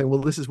justify them was saying, well,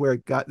 this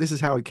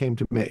is how it came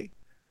to me.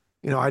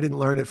 You know, I didn't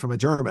learn it from a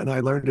German.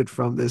 I learned it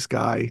from this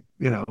guy,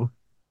 you know,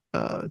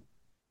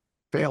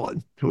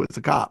 Phelan, who was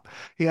a cop.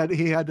 He had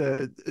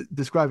to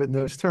describe it in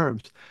those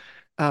terms.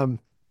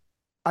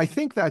 I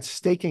think that's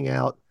staking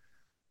out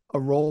a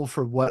role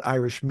for what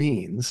Irish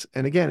means.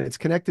 And again, it's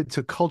connected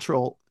to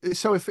cultural.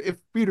 So if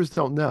readers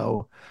don't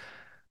know,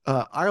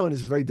 Ireland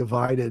is very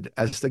divided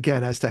as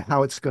to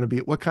how it's going to be,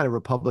 what kind of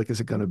republic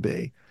is it going to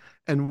be?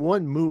 And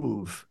one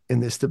move in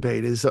this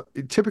debate is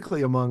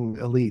typically among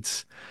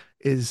elites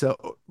is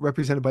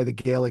represented by the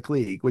Gaelic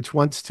League, which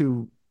wants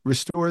to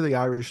restore the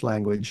Irish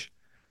language,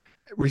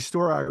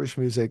 restore Irish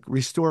music,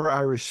 restore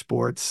Irish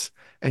sports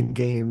and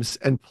games,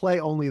 and play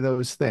only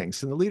those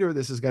things. And the leader of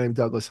this is a guy named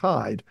Douglas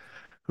Hyde,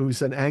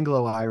 who's an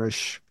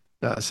Anglo-Irish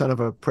son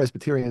of a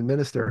Presbyterian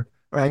minister,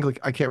 or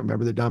Anglican, I can't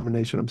remember the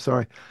denomination, I'm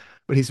sorry,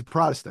 but he's a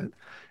Protestant.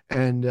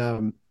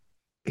 And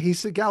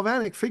he's a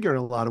galvanic figure in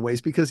a lot of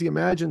ways because he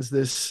imagines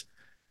this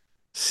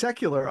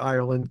secular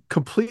Ireland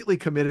completely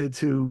committed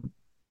to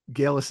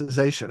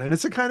Gaelicization. And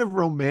it's a kind of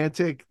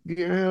romantic,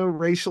 you know,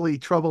 racially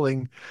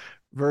troubling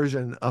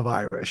version of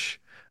Irish,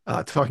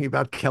 talking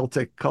about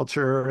Celtic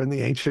culture and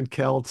the ancient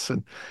Celts.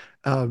 And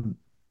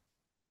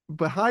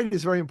but Hyde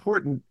is very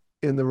important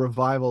in the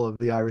revival of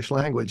the Irish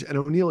language. And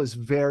O'Neill is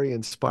very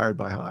inspired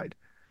by Hyde.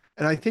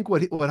 And I think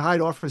what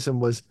Hyde offers him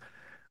was,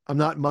 I'm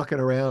not mucking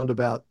around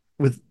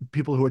with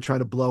people who are trying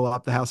to blow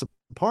up the House of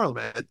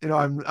Parliament. You know,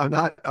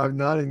 I'm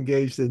not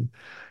engaged in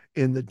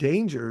the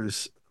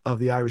dangers of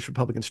the Irish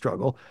Republican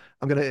struggle.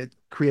 I'm going to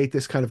create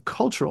this kind of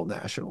cultural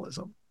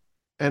nationalism.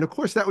 And of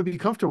course, that would be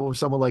comfortable with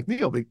someone like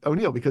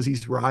O'Neill because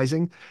he's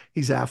rising,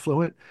 he's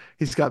affluent,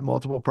 he's got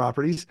multiple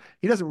properties.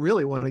 He doesn't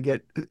really want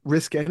to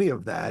risk any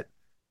of that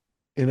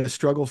in a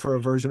struggle for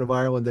a version of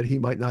Ireland that he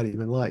might not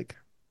even like.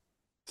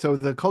 So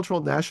the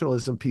cultural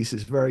nationalism piece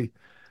is very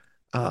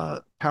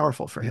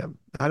powerful for him.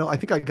 I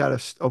think I got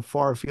a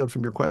far afield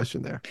from your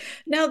question there.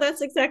 No, that's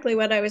exactly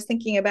what I was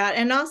thinking about.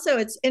 And also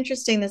it's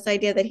interesting, this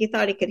idea that he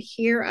thought he could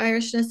hear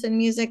Irishness in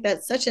music.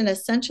 That's such an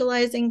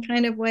essentializing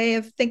kind of way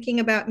of thinking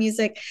about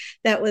music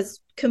that was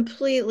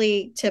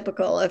completely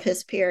typical of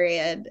his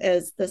period,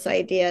 as this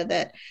idea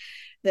that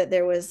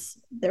there was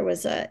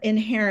a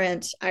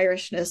inherent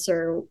Irishness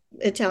or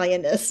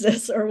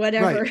Italianness or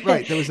whatever.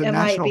 Right. There was a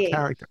national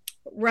character.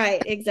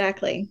 Right,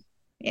 exactly.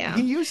 Yeah.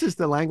 He uses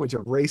the language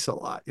of race a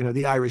lot,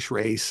 the Irish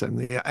race,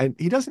 and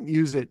he doesn't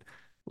use it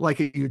like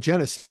a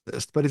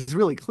eugenicist, but it's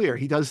really clear.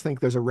 He does think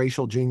there's a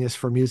racial genius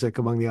for music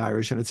among the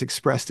Irish, and it's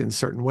expressed in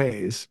certain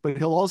ways. But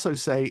he'll also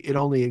say it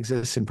only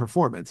exists in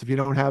performance. If you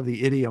don't have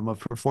the idiom of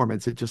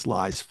performance, it just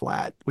lies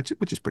flat, which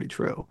is pretty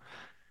true.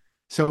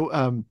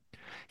 So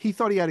he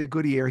thought he had a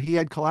good ear. He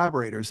had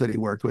collaborators that he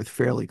worked with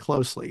fairly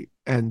closely,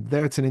 and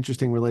that's an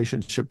interesting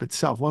relationship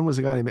itself. One was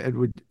a guy named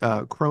Edward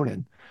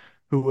Cronin,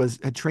 who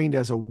had trained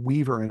as a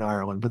weaver in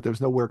Ireland, but there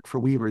was no work for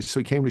weavers. So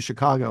he came to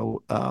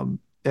Chicago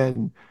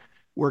and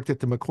worked at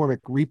the McCormick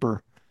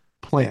Reaper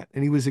plant.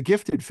 And he was a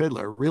gifted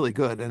fiddler, really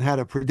good, and had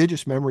a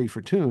prodigious memory for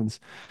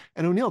tunes.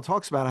 And O'Neill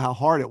talks about how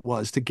hard it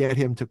was to get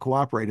him to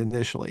cooperate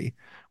initially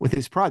with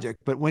his project.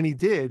 But when he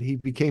did, he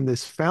became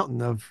this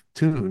fountain of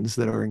tunes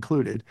that are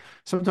included.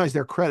 Sometimes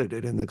they're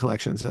credited in the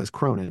collections as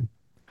Cronin.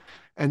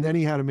 And then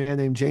he had a man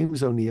named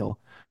James O'Neill,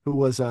 who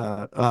was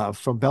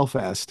from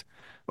Belfast,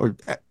 or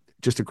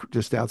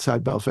just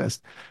outside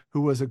Belfast,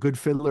 who was a good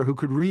fiddler who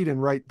could read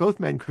and write. Both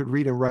men could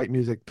read and write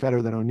music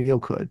better than O'Neill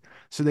could.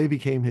 So they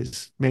became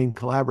his main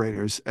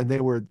collaborators, and they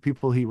were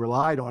people he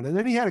relied on. And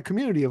then he had a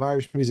community of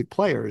Irish music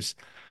players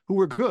who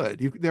were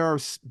good. There are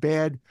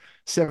bad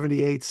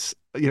 78s,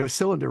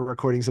 cylinder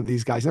recordings of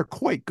these guys. They're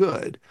quite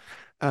good.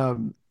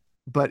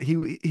 But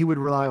he would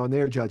rely on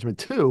their judgment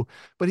too.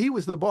 But he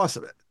was the boss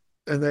of it.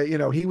 And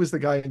he was the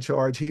guy in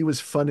charge. He was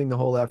funding the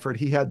whole effort.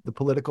 He had the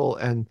political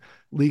and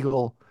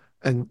legal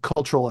and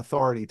cultural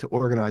authority to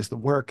organize the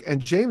work.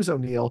 And James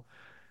O'Neill,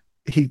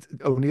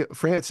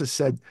 Francis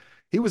said,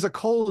 he was a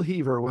coal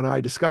heaver when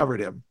I discovered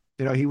him.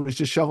 He was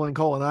just shoveling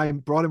coal, and I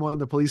brought him on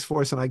the police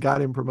force, and I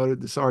got him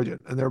promoted to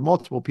sergeant. And there are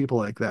multiple people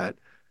like that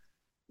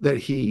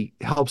he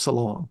helps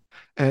along.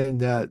 And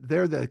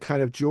they're the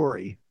kind of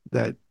jury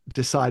that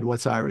decide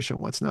what's Irish and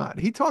what's not.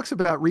 He talks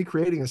about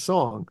recreating a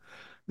song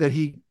that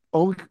he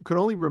could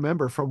only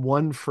remember from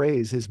one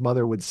phrase his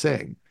mother would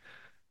sing,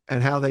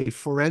 and how they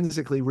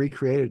forensically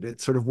recreated it,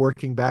 sort of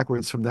working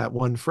backwards from that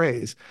one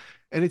phrase.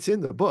 And it's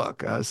in the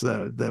book as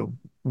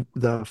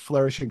the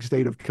flourishing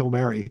state of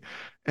Kilmary.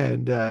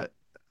 And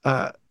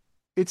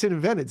it's an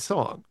invented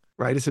song,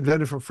 right? It's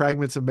invented from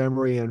fragments of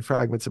memory and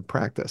fragments of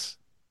practice.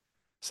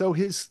 So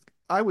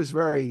I was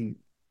very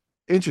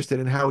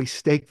interested in how he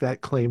staked that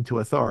claim to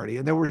authority.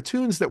 And there were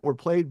tunes that were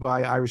played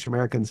by Irish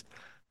Americans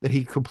that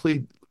he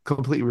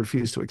completely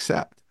refused to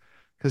accept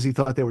because he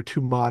thought they were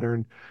too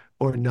modern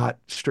or not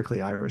strictly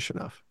Irish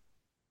enough.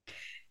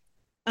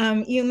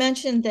 You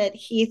mentioned that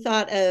he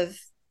thought of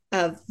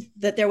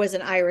that there was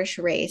an Irish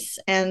race.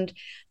 And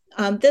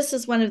this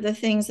is one of the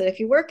things that if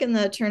you work in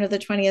the turn of the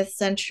 20th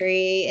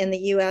century in the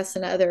US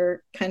and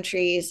other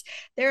countries,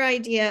 their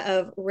idea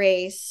of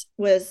race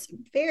was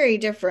very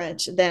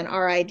different than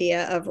our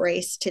idea of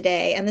race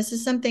today. And this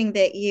is something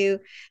that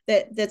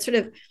sort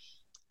of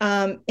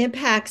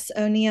impacts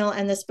O'Neill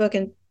and this book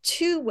in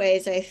two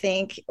ways, I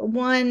think.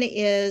 One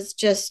is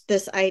just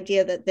this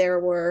idea that there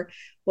were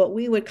what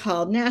we would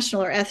call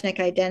national or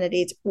ethnic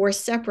identities, were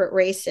separate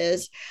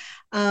races,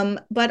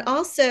 but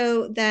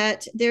also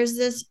that there's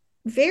this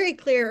very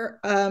clear,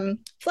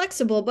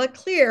 flexible, but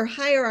clear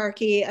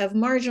hierarchy of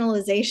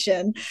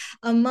marginalization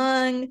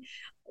among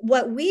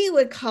what we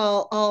would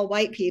call all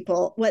white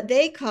people, what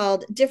they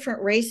called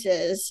different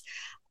races,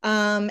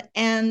 and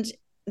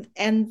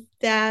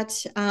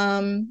that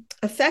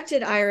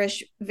affected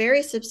Irish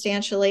very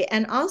substantially,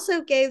 and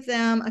also gave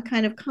them a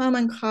kind of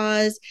common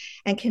cause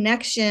and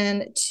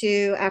connection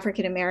to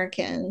African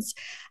Americans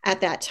at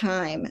that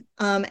time.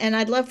 And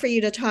I'd love for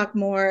you to talk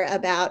more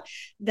about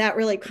that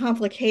really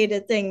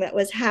complicated thing that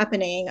was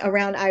happening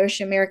around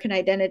Irish American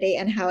identity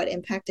and how it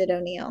impacted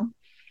O'Neill.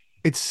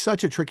 It's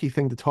such a tricky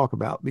thing to talk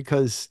about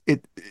because I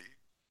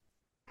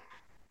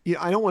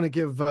don't want to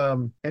give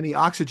any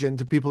oxygen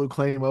to people who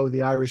claim,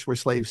 the Irish were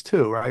slaves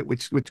too, right?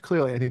 Which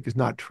clearly I think is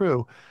not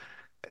true.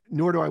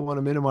 Nor do I want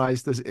to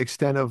minimize the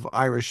extent of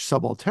Irish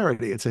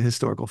subalternity. It's a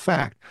historical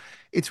fact.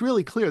 It's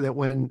really clear that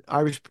when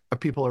Irish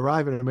people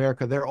arrive in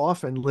America, they're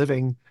often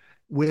living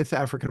with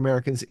African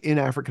Americans in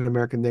African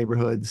American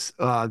neighborhoods.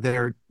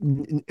 They're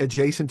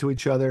adjacent to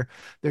each other.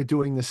 They're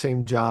doing the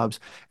same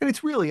jobs. And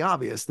it's really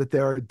obvious that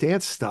there are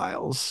dance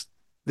styles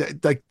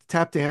like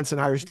tap dance and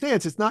Irish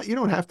dance. It's not, you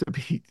don't have to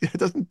be, it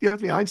doesn't, you have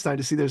to be Einstein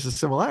to see there's a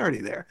similarity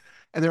there.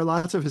 And there are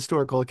lots of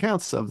historical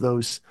accounts of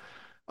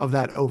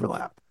that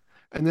overlap.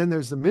 And then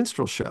there's the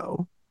minstrel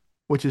show,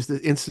 which is the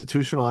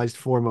institutionalized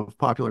form of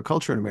popular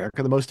culture in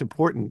America, the most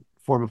important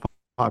form of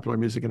popular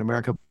music in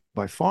America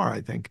by far,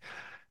 I think.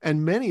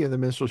 And many of the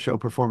minstrel show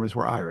performers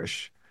were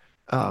Irish,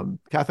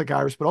 Catholic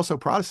Irish, but also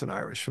Protestant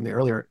Irish from the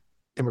earlier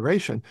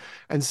immigration.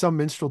 And some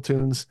minstrel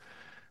tunes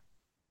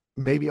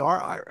maybe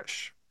are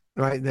Irish,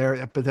 right?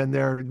 But then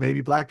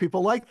maybe Black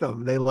people like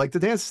them. They like to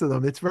dance to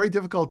them. It's very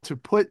difficult to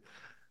put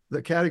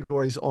the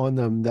categories on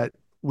them that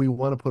we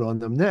want to put on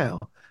them now.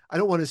 I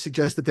don't want to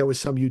suggest that there was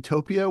some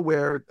utopia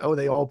where,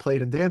 they all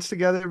played and danced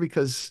together,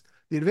 because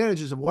the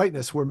advantages of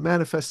whiteness were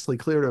manifestly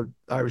clear to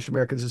Irish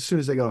Americans as soon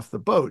as they got off the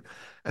boat,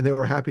 and they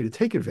were happy to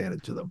take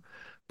advantage of them.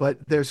 But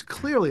there's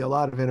clearly a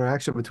lot of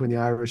interaction between the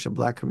Irish and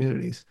Black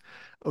communities.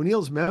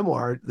 O'Neill's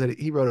memoir, that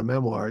he wrote a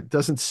memoir,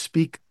 doesn't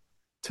speak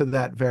to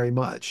that very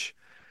much.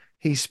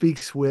 He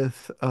speaks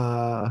with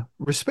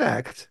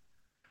respect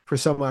for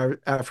some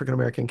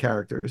African-American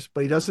characters,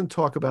 but he doesn't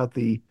talk about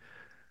the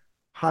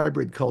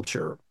hybrid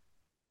culture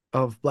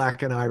of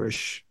Black and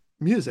Irish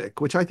music,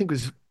 which I think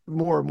is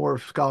more and more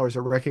scholars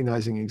are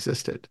recognizing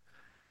existed.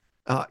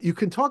 You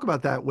can talk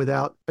about that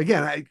without,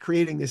 again,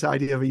 creating this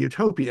idea of a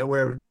utopia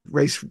where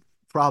race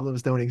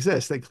problems don't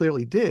exist. They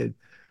clearly did,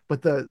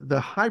 but the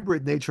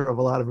hybrid nature of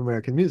a lot of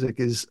American music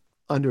is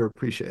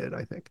underappreciated,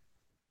 I think.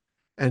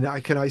 And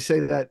I say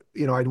that,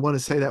 I'd want to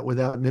say that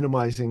without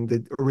minimizing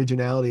the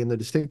originality and the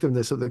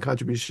distinctiveness of the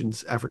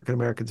contributions African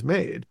Americans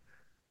made.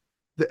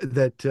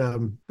 The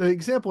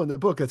example in the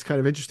book that's kind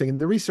of interesting, and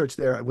the research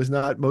there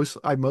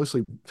I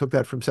mostly took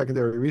that from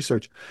secondary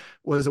research,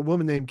 was a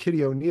woman named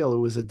Kitty O'Neill,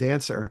 who was a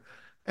dancer,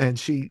 and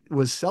she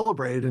was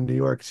celebrated in New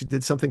York. She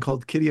did something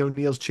called Kitty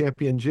O'Neill's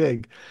Champion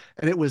Jig,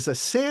 and it was a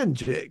sand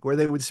jig where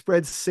they would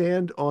spread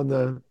sand on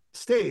the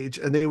stage,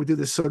 and they would do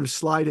this sort of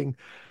sliding,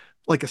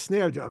 like a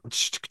snare drum.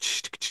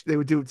 They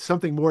would do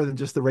something more than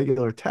just the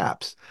regular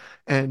taps.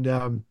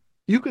 And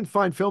you can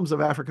find films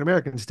of African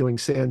Americans doing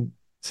sand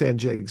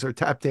jigs or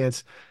tap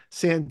dance,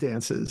 sand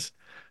dances.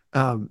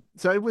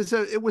 So it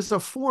was a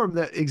form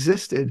that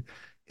existed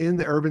in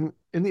the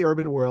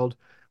urban world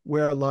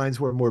where lines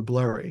were more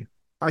blurry.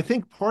 I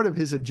think part of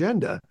his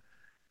agenda,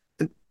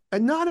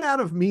 and not out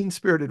of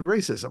mean-spirited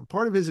racism,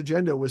 part of his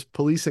agenda was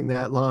policing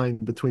that line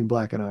between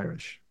Black and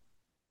Irish.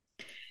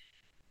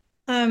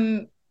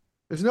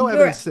 There's no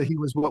evidence that he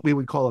was what we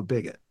would call a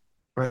bigot,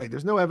 right?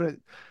 There's no evidence.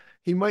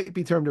 He might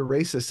be termed a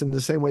racist in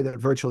the same way that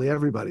virtually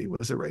everybody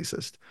was a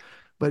racist,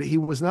 but he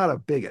was not a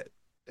bigot,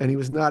 and he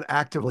was not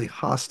actively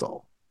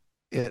hostile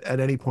at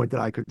any point that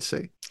I could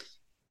see.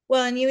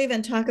 Well, and you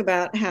even talk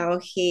about how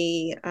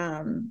he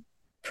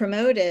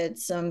promoted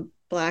some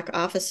Black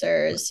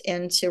officers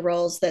into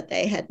roles that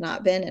they had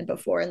not been in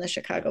before in the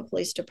Chicago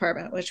Police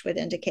Department, which would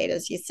indicate,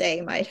 as you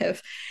say, might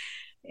have,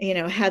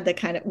 had the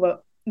kind of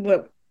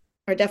what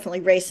are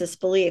definitely racist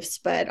beliefs,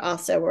 but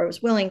also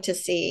was willing to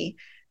see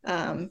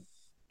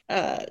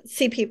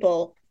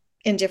people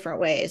in different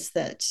ways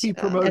that he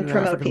promoted and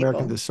promote African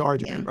American people. to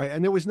sergeant, Yeah. right?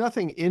 And there was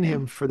nothing in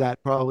him for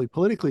that, probably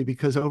politically,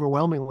 because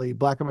overwhelmingly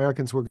Black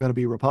Americans were going to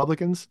be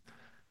Republicans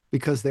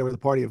because they were the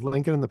party of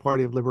Lincoln and the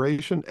party of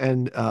liberation,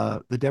 and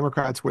the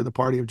Democrats were the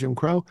party of Jim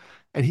Crow.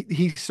 And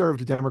he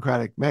served a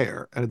Democratic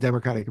mayor and a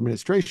Democratic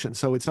administration,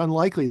 so it's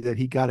unlikely that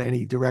he got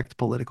any direct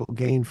political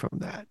gain from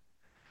that.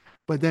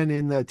 But then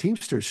in the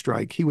Teamsters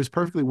strike, he was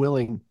perfectly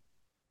willing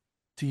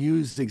to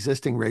use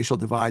existing racial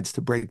divides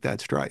to break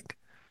that strike.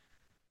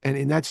 And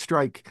in that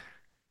strike,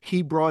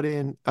 he brought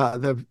in,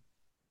 the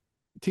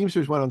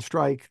Teamsters went on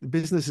strike, the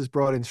businesses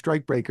brought in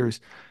strike breakers,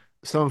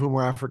 some of whom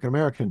were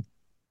African-American,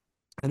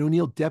 and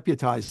O'Neill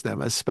deputized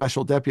them as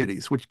special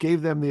deputies, which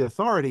gave them the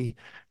authority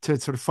to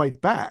sort of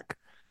fight back,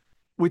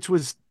 which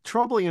was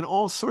troubling in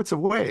all sorts of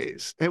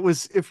ways. It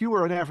was, if you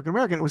were an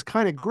African-American, it was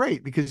kind of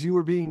great because you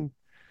were being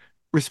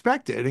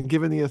respected and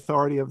given the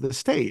authority of the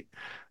state.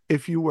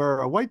 If you were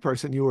a white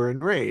person, you were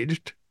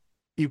enraged.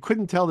 You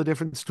couldn't tell the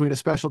difference between a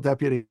special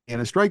deputy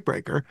and a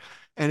strikebreaker,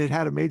 and it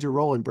had a major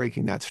role in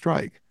breaking that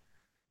strike.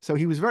 So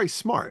he was very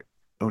smart,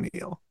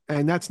 O'Neill,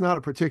 and that's not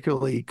a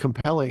particularly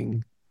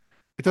compelling.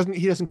 He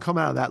doesn't come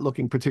out of that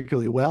looking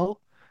particularly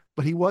well,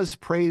 but he was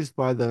praised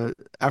by the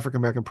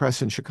African-American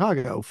press in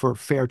Chicago for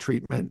fair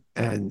treatment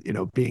and,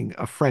 being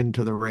a friend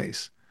to the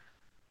race.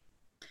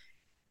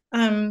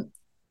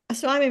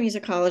 So I'm a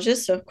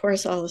musicologist, so of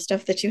course all the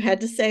stuff that you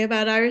had to say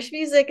about Irish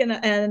music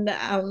and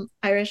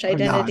Irish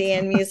identity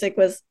and music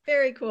was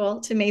very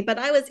cool to me. But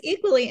I was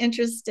equally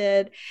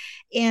interested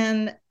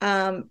in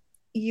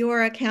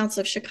your accounts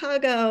of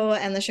Chicago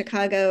and the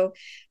Chicago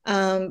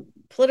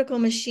political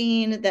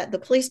machine that the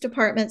police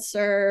department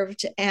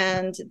served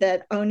and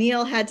that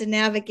O'Neill had to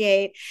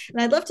navigate.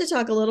 And I'd love to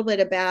talk a little bit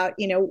about,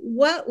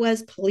 what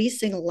was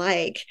policing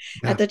like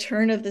at the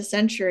turn of the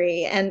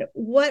century, and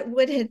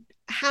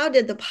how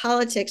did the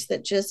politics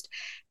that just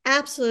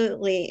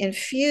absolutely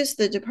infused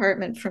the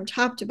department from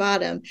top to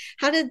bottom.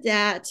 How did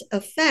that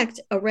affect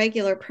a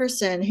regular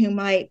person who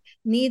might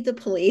need the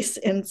police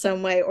in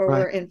some way, or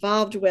were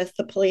involved with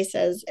the police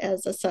as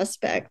a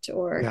suspect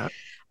or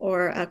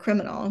a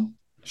criminal?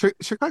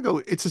 Chicago,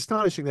 it's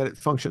astonishing that it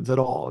functions at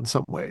all in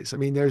some ways. I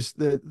mean, there's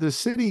the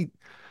city,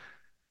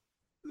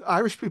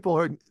 Irish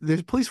people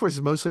the police force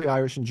is mostly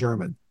Irish and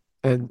German,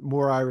 and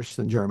more Irish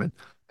than German.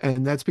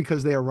 And that's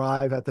because they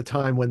arrive at the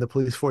time when the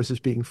police force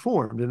is being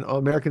formed. And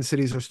American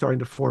cities are starting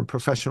to form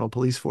professional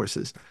police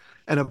forces.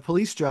 And a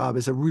police job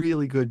is a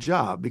really good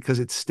job because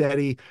it's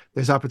steady,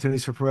 there's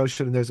opportunities for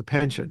promotion, and there's a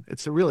pension.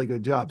 It's a really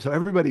good job. So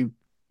everybody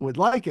would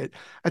like it.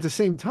 At the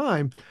same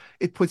time,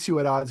 it puts you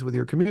at odds with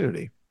your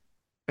community.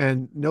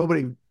 And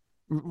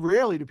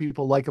rarely do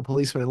people like a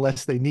policeman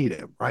unless they need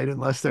him, right?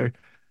 Unless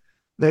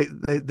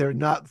they're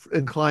not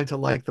inclined to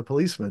like the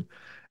policeman.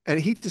 And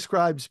he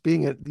describes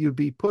you'd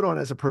be put on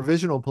as a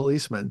provisional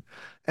policeman,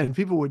 and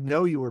people would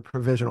know you were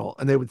provisional,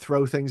 and they would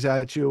throw things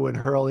at you and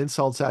hurl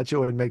insults at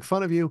you and make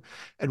fun of you.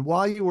 And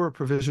while you were a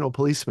provisional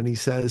policeman, he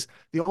says,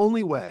 the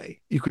only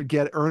way you could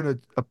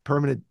earn a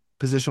permanent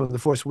position in the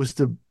force was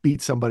to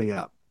beat somebody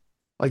up,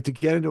 like to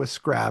get into a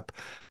scrap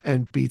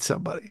and beat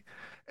somebody.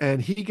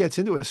 And he gets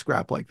into a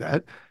scrap like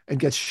that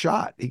and gets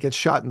shot. He gets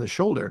shot in the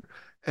shoulder,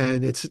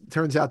 and it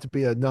turns out to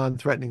be a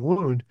non-threatening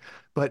wound,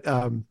 but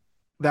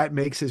that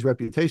makes his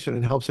reputation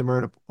and helps him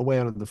earn a way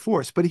on the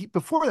force. But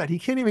before that, he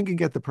can't even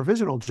get the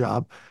provisional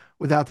job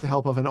without the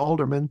help of an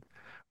alderman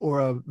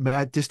or a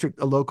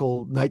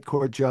local night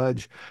court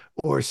judge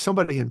or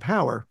somebody in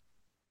power.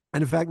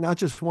 And in fact, not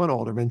just one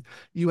alderman,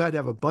 you had to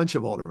have a bunch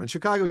of aldermen.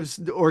 Chicago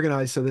is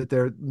organized so that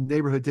they're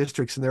neighborhood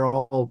districts, and they're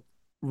all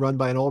run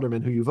by an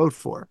alderman who you vote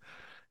for.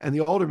 And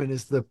the alderman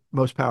is the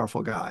most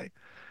powerful guy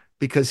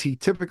because he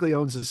typically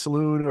owns a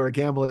saloon or a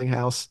gambling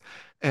house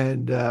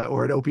and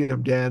or an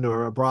opium den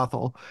or a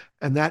brothel,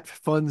 and that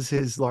funds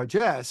his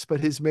largesse. But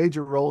his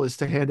major role is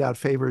to hand out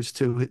favors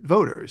to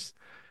voters.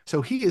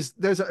 So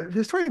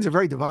historians are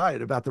very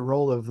divided about the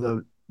role of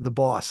the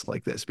boss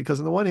like this, because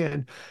on the one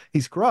hand,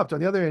 he's corrupt.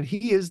 On the other hand,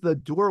 he is the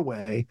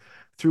doorway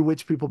through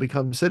which people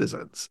become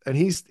citizens. And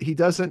he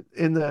doesn't,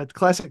 in the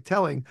classic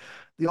telling,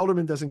 the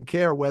alderman doesn't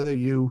care whether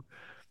you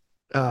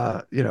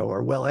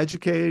are well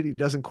educated. He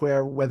doesn't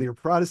care whether you're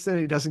Protestant.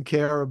 He doesn't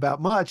care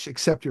about much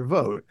except your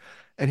vote.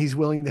 And he's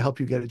willing to help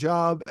you get a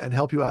job and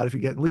help you out if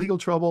you get in legal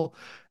trouble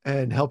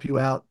and help you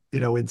out,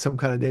 in some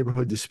kind of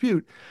neighborhood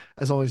dispute,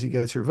 as long as he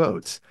gets your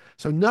votes.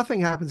 So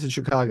nothing happens in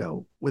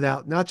Chicago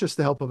without not just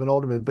the help of an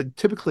alderman, but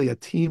typically a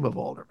team of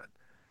aldermen.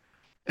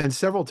 And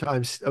several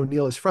times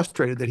O'Neill is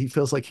frustrated that he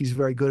feels like he's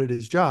very good at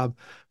his job,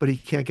 but he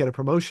can't get a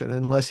promotion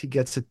unless he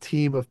gets a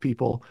team of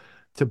people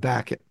to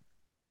back it.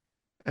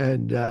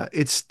 And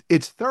it's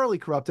thoroughly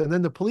corrupt. And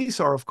then the police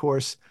are, of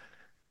course,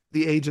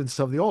 the agents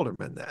of the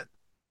alderman then.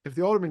 If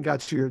the alderman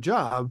got you your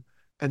job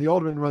and the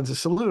alderman runs a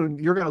saloon,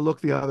 you're going to look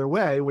the other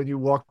way when you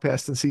walk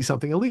past and see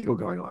something illegal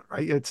going on,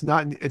 right?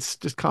 It's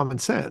just common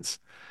sense.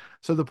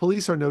 So the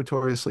police are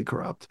notoriously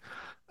corrupt.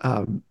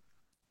 The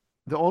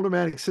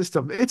aldermanic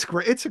system, it's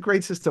great. It's a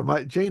great system.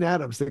 Jane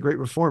Addams, the great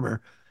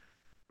reformer,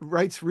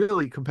 writes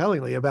really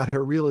compellingly about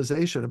her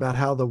realization about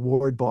how the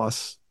ward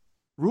boss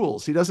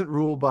rules. He doesn't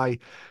rule by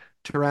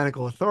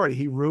tyrannical authority.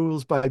 He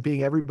rules by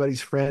being everybody's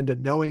friend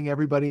and knowing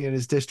everybody in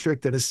his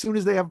district. And as soon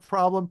as they have a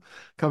problem,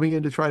 coming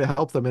in to try to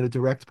help them in a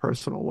direct,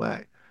 personal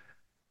way.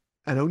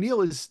 And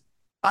O'Neill is,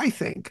 I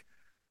think,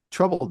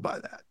 troubled by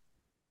that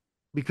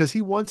because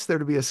he wants there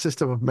to be a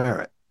system of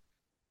merit.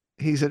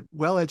 He's a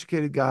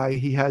well-educated guy.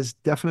 He has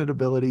definite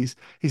abilities.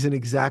 He's an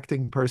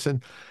exacting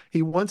person.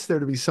 He wants there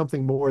to be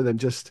something more than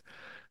just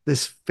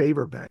this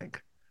favor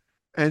bank.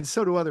 And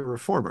so do other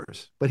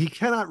reformers. But he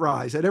cannot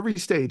rise. At every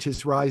stage,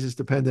 his rise is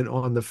dependent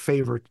on the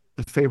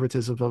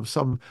favoritism of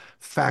some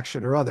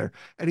faction or other.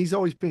 And he's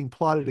always being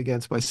plotted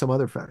against by some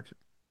other faction.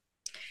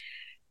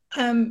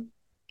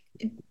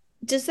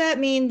 Does that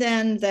mean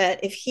then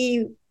that if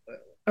he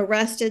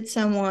arrested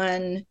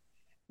someone,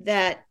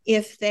 that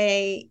if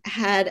they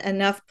had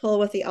enough pull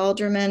with the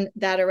alderman,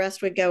 that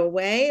arrest would go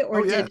away?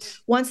 Or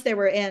once they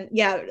were in?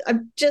 Yeah,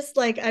 I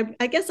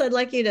guess I'd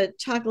like you to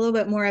talk a little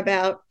bit more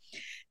about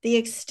the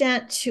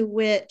extent to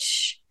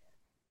which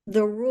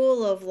the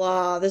rule of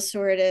law, the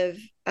sort of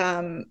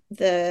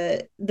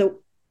the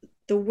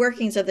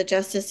workings of the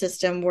justice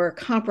system were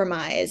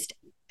compromised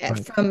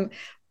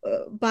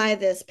by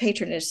this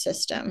patronage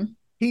system.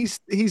 He's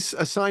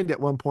assigned at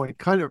one point,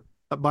 kind of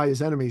by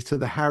his enemies, to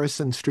the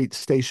Harrison Street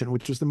station,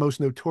 which was the most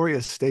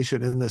notorious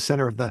station in the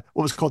center of what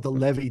was called the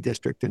Levee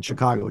District in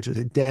Chicago, which is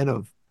a den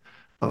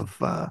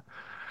of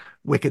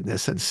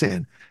wickedness and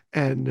sin.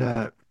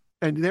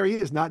 And there he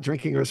is, not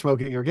drinking or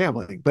smoking or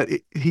gambling, but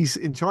he's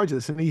in charge of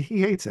this, and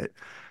he hates it.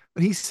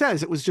 But he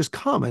says it was just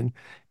common.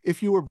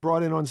 If you were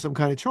brought in on some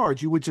kind of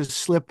charge, you would just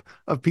slip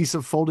a piece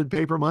of folded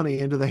paper money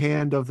into the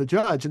hand of the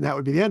judge, and that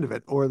would be the end of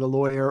it, or the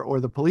lawyer or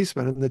the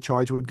policeman, and the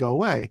charge would go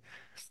away.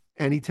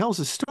 And he tells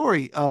a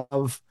story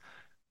of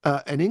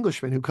an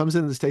Englishman who comes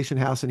into the station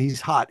house and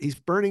he's hot. He's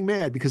burning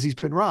mad because he's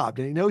been robbed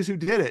and he knows who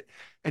did it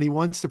and he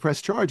wants to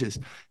press charges.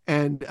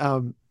 And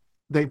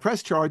they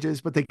press charges,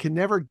 but they can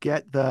never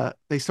get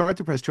they start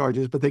to press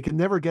charges, but they can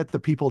never get the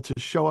people to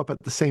show up at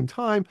the same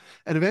time.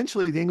 And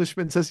eventually the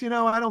Englishman says,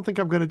 I don't think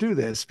I'm going to do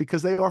this,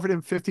 because they offered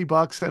him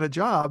 $50 and a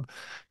job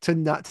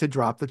to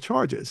drop the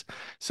charges.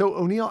 So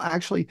O'Neill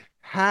actually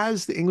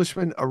has the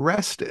Englishman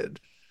arrested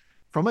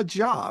from a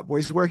job where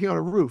he's working on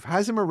a roof,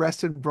 has him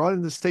arrested, brought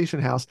into the station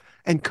house,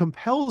 and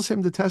compels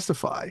him to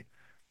testify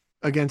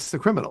against the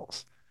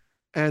criminals.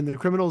 And the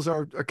criminals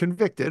are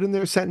convicted and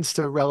they're sentenced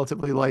to a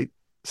relatively light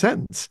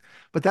sentence.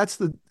 But that's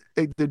and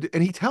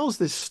he tells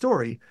this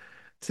story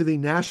to the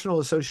National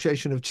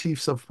Association of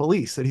Chiefs of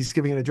Police that he's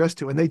giving an address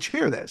to, and they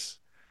cheer this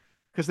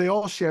because they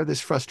all share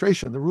this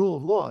frustration. The rule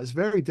of law is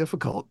very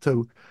difficult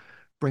to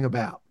bring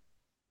about.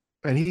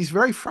 And he's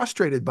very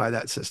frustrated by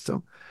that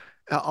system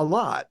a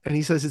lot. And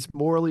he says it's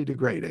morally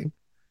degrading.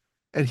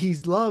 And he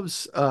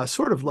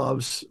sort of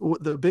loves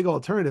the big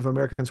alternative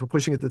Americans were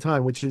pushing at the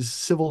time, which is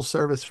civil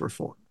service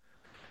reform,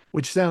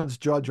 which sounds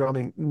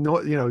jaw-drumming,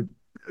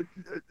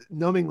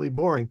 numbingly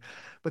boring.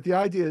 But the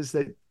idea is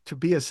that to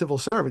be a civil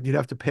servant, you'd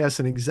have to pass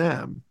an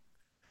exam.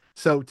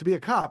 So to be a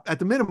cop, at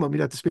the minimum,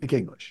 you'd have to speak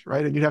English,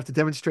 right? And you'd have to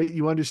demonstrate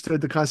you understood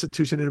the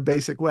Constitution in a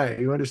basic way.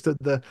 You understood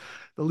the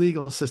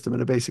legal system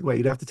in a basic way.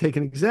 You'd have to take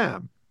an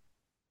exam.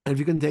 And if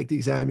you couldn't take the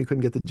exam, you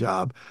couldn't get the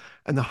job.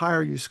 And the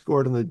higher you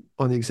scored on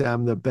the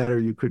exam, the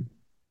better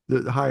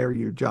the higher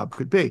your job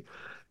could be.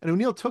 And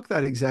O'Neill took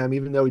that exam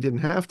even though he didn't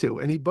have to.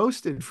 And he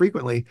boasted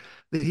frequently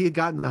that he had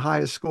gotten the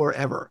highest score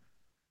ever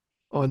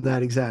on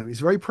that exam.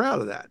 He's very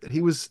proud of that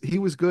he was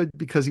good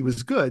because he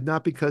was good,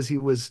 not because he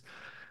was,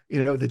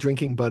 the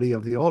drinking buddy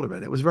of the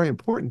alderman. It was very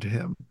important to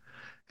him.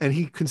 And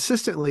he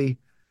consistently,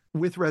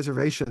 with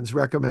reservations,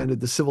 recommended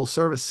the civil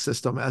service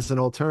system as an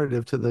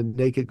alternative to the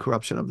naked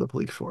corruption of the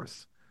police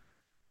force.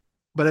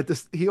 But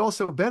he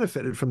also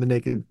benefited from the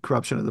naked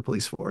corruption of the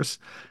police force,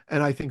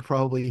 and I think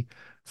probably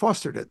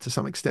fostered it to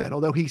some extent,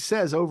 although he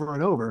says over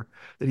and over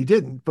that he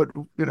didn't. But,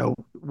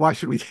 why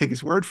should we take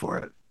his word for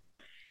it?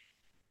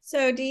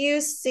 So do you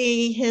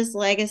see his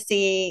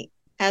legacy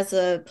as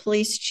a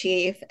police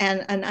chief,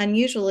 and an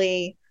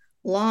unusually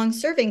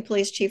long-serving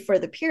police chief for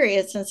the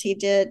period, since he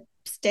did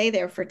stay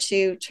there for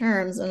 2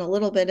 terms and a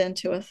little bit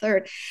into a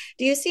third?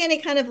 Do you see any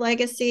kind of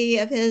legacy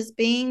of his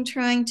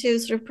trying to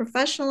sort of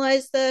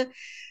professionalize the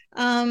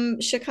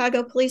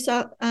Chicago Police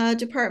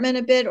Department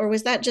a bit, or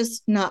was that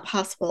just not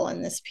possible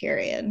in this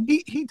period?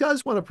 He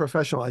does want to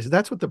professionalize it.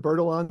 That's what the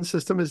Bertillon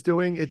system is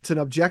doing. It's an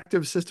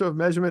objective system of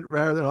measurement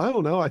rather than, I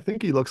don't know, I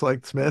think he looks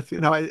like Smith.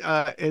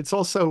 It's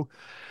also,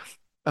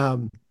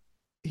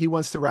 he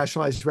wants to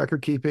rationalize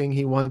record keeping.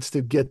 He wants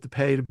to get the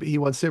pay. He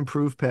wants to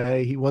improve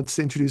pay. He wants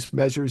to introduce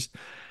measures.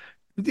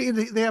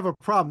 They have a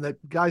problem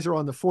that guys are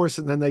on the force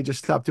and then they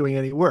just stop doing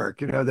any work.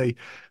 They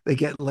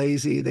get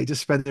lazy. They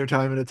just spend their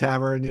time in a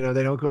tavern.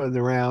 They don't go in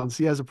the rounds.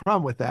 He has a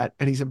problem with that.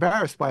 And he's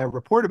embarrassed by a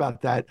report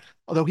about that,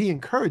 although he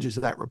encourages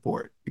that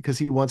report because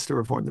he wants to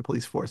reform the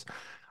police force.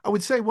 I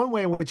would say one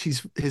way in which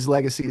his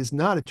legacy is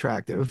not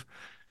attractive,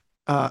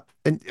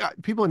 and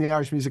people in the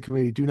Irish music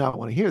community do not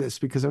want to hear this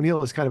because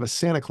O'Neill is kind of a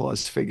Santa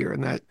Claus figure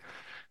in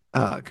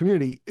that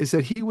community, is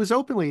that he was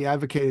openly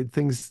advocated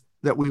things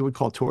that we would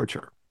call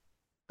torture.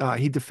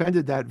 He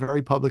defended that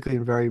very publicly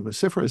and very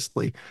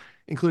vociferously,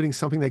 including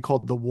something they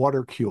called the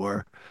water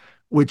cure,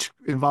 which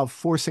involved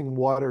forcing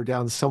water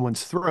down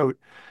someone's throat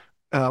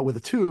with a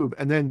tube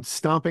and then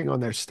stomping on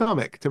their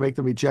stomach to make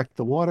them eject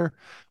the water,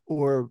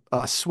 or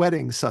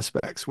sweating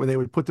suspects where they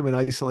would put them in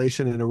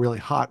isolation in a really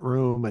hot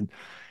room. And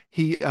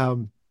he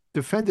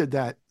defended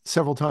that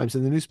several times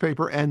in the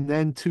newspaper and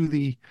then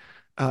in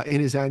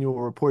his annual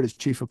report as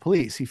chief of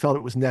police. He felt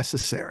it was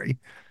necessary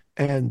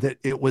and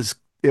that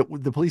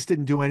the police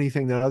didn't do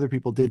anything that other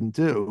people didn't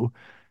do,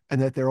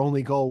 and that their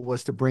only goal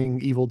was to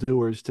bring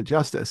evildoers to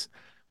justice.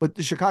 But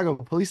the Chicago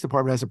Police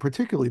Department has a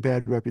particularly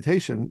bad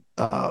reputation,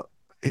 a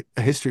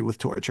history with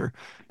torture,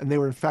 and they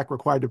were in fact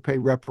required to pay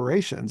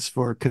reparations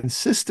for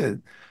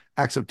consistent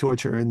acts of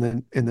torture in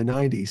the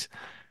 90s.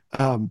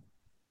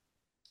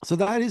 So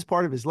that is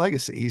part of his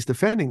legacy. He's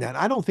defending that.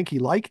 I don't think he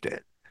liked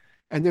it.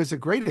 And there's a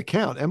great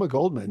account. Emma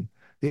Goldman,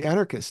 the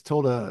anarchist,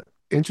 told a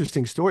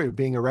interesting story of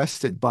being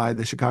arrested by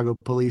the Chicago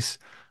police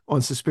on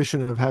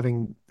suspicion of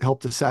having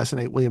helped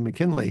assassinate William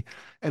McKinley.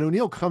 And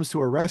O'Neill comes to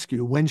her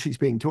rescue when she's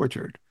being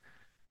tortured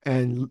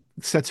and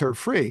sets her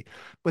free.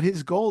 But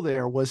his goal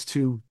there was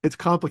it's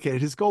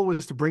complicated. His goal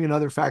was to bring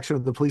another faction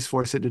of the police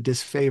force into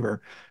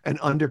disfavor and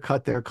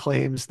undercut their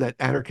claims that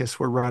anarchists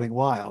were running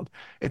wild.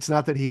 It's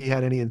not that he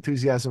had any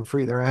enthusiasm for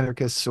either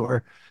anarchists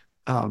or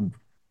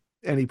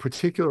any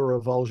particular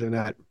revulsion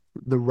at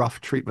the rough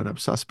treatment of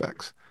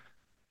suspects.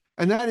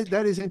 And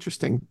that is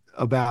interesting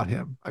about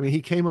him. I mean,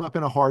 he came up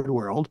in a hard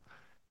world,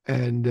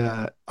 and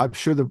I'm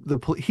sure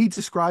he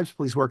describes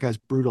police work as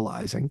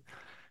brutalizing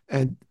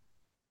and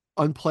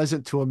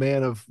unpleasant to a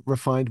man of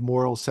refined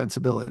moral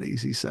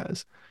sensibilities, he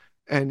says.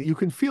 And you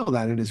can feel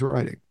that in his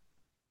writing.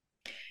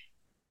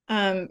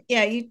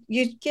 Yeah,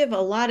 you give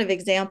a lot of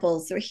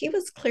examples where he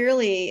was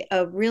clearly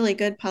a really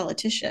good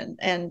politician,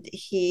 and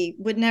he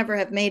would never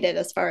have made it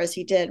as far as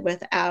he did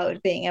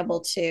without being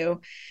able to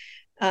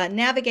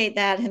navigate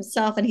that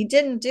himself. And he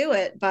didn't do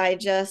it by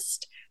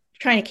just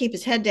trying to keep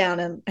his head down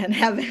and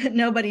have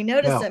nobody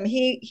notice him.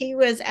 He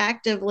was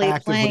actively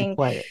playing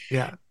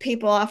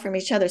people off from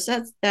each other.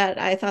 So that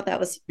I thought that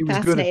was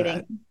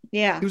fascinating.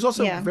 Yeah. He was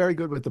also very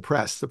good with the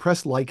press. The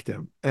press liked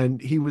him,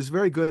 and he was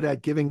very good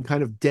at giving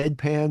kind of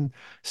deadpan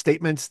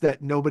statements that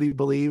nobody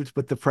believed,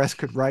 but the press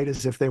could write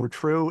as if they were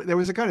true. There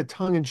was a kind of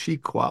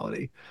tongue-in-cheek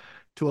quality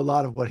to a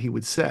lot of what he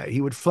would say.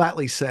 He would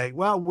flatly say,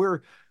 well,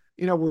 we're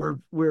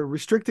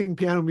restricting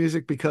piano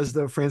music because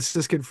the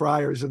Franciscan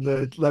friars in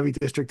the Levy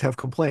district have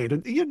complained.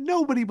 And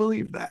nobody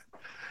believed that.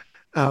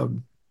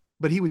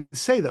 But he would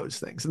say those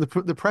things. And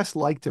the press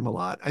liked him a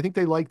lot. I think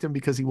they liked him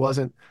because he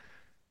wasn't,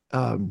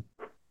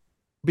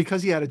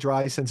 because he had a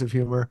dry sense of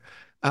humor,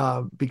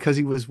 because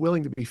he was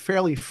willing to be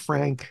fairly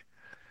frank.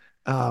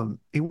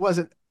 He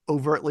wasn't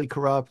overtly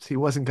corrupt. He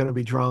wasn't going to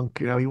be drunk.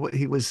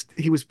 He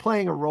was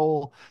playing a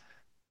role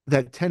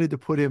that tended to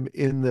put him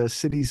in the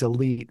city's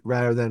elite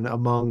rather than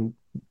among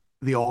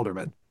the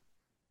aldermen,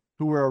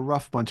 who were a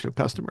rough bunch of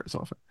customers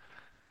often.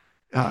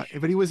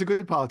 But he was a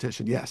good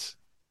politician, yes.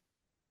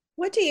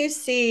 What do you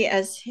see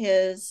as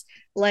his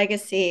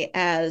legacy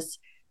as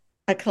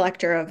a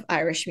collector of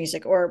Irish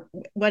music, or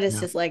what is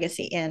his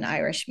legacy in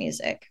Irish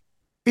music?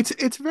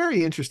 It's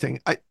very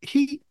interesting.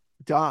 He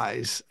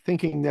dies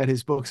thinking that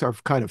his books are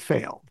kind of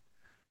failed.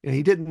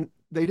 They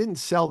didn't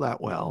sell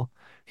that well.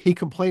 He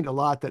complained a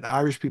lot that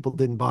Irish people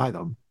didn't buy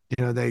them.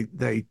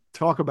 They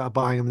talk about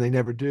buying them, they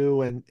never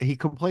do. And he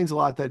complains a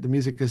lot that the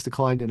music has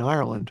declined in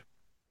Ireland.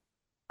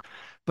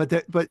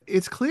 But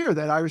it's clear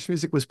that Irish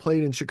music was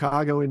played in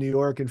Chicago, in New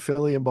York, in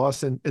Philly, and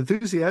Boston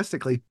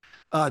enthusiastically,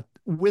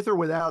 with or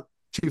without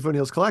Chief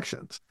O'Neill's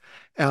collections.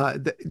 By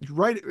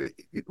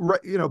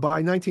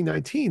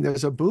 1919,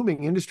 there's a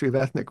booming industry of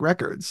ethnic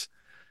records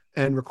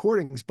and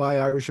recordings by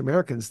Irish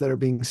Americans that are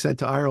being sent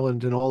to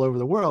Ireland and all over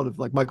the world,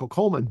 like Michael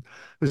Coleman,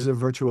 who's a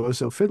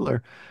virtuoso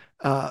fiddler,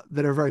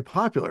 that are very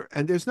popular.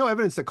 And there's no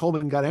evidence that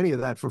Coleman got any of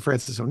that from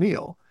Francis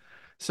O'Neill.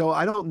 So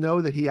I don't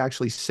know that he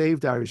actually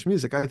saved Irish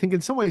music. I think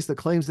in some ways the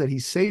claims that he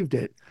saved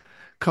it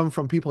come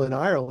from people in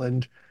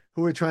Ireland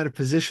who are trying to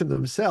position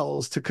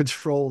themselves to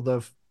control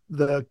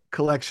the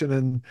collection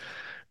and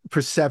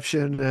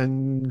perception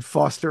and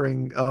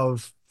fostering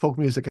of folk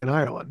music in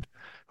Ireland,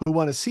 who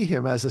want to see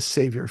him as a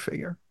savior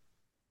figure.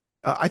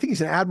 I think he's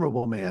an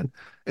admirable man.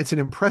 It's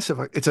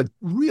a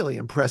really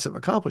impressive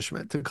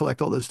accomplishment to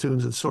collect all those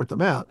tunes and sort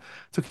them out.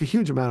 It took a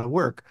huge amount of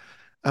work.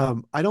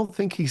 I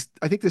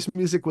think this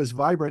music was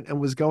vibrant and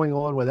was going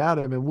on without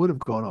him and would have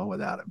gone on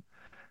without him.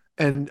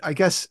 And I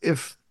guess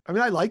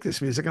I like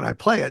this music and I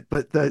play it,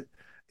 but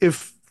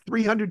if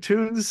 300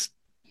 tunes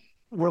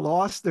were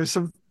lost, there's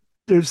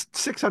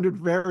 600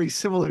 very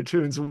similar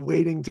tunes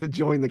waiting to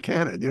join the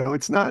canon.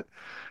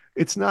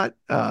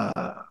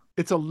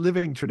 It's a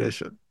living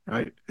tradition,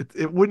 right?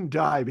 It wouldn't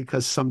die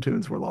because some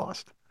tunes were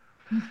lost.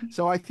 Mm-hmm.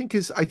 So I think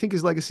his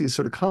legacy is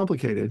sort of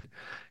complicated.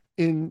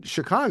 In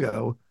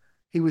Chicago,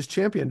 he was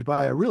championed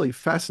by a really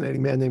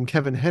fascinating man named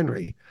Kevin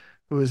Henry,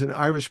 who was an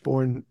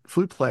Irish-born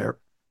flute player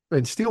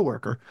and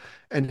steelworker.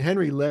 And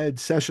Henry led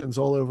sessions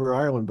all over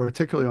Ireland,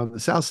 particularly on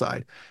the South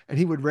Side. And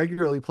he would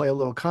regularly play a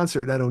little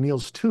concert at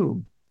O'Neill's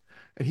tomb.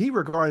 And he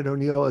regarded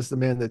O'Neill as the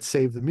man that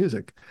saved the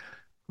music.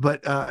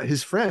 But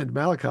his friend,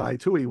 Malachi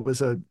Tui,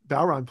 was a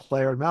Bowron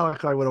player. And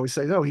Malachi would always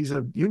say, no, he's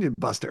a union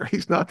buster.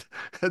 He's not.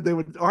 They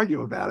would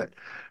argue about it.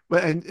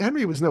 And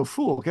Henry was no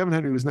fool. Kevin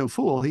Henry was no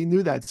fool. He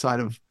knew that side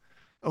of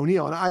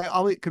O'Neill. And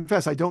I'll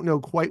confess, I don't know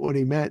quite what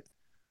he meant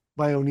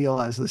by O'Neill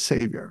as the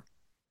savior,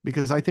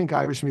 because I think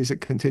Irish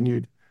music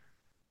continued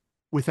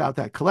without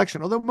that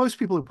collection. Although most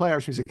people who play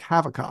Irish music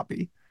have a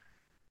copy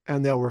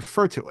and they'll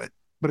refer to it.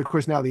 But of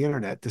course, now the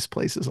internet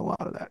displaces a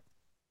lot of that.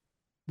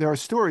 There are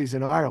stories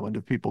in Ireland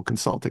of people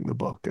consulting the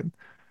book, and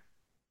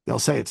they'll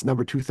say it's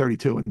number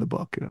 232 in the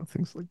book,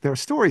 things like there are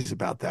stories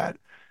about that.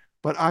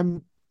 But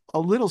I'm a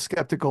little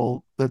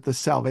skeptical that the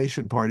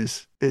salvation part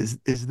is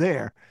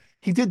there.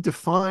 He did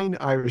define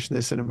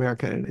Irishness in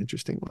America in an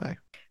interesting way.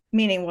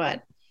 Meaning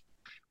what?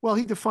 Well,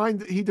 he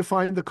defined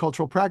the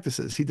cultural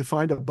practices. He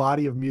defined a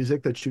body of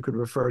music that you could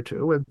refer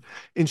to. And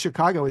in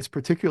Chicago, it's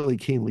particularly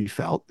keenly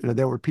felt.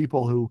 There were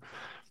people who,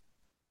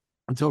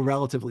 until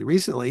relatively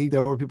recently,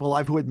 there were people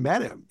alive who had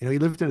met him. He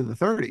lived into the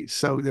 30s.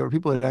 So there were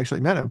people that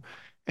actually met him.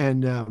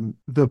 And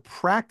the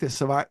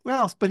practice of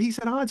but he's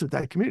at odds with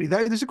that community.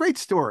 There's a great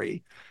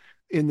story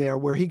in there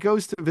where he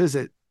goes to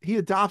visit. He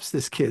adopts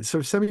this kid.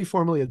 So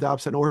semi-formally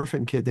adopts an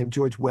orphan kid named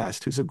George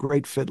West, who's a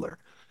great fiddler.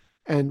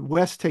 And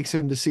West takes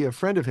him to see a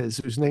friend of his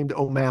who's named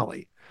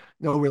O'Malley,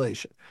 no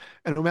relation.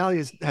 And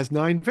O'Malley has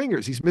 9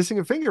 fingers. He's missing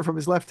a finger from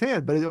his left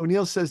hand. But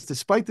O'Neill says,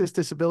 despite this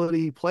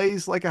disability, he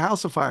plays like a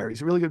house of fire.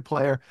 He's a really good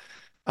player.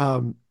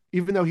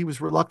 Even though he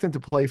was reluctant to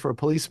play for a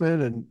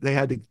policeman, and they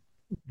had to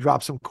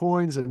drop some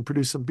coins and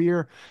produce some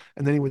beer,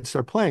 and then he would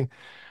start playing.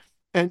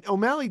 And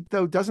O'Malley,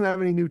 though, doesn't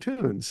have any new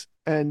tunes.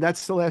 And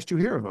that's the last you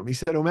hear of him. He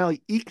said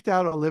O'Malley eked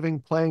out a living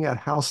playing at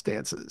house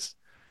dances.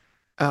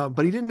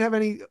 But he didn't have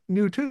any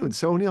new tunes.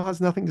 So O'Neill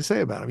has nothing to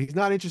say about him. He's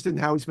not interested in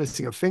how he's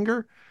missing a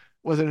finger.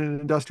 Was it an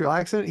industrial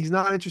accident? He's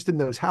not interested in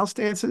those house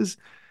dances.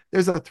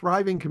 There's a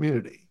thriving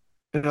community,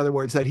 in other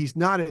words, that he's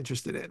not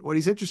interested in. What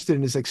he's interested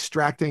in is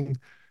extracting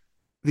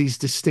these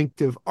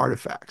distinctive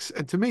artifacts.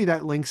 And to me,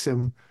 that links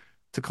him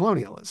to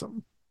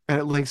colonialism. And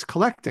it links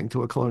collecting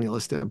to a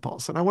colonialist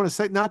impulse. And I want to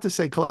say, not to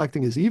say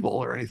collecting is evil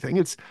or anything.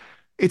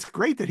 It's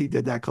great that he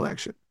did that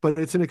collection, but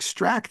it's an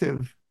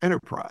extractive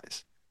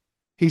enterprise.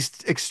 He's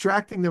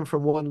extracting them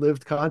from one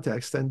lived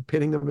context and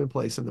pinning them in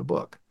place in the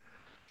book.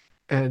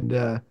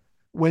 And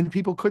when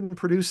people couldn't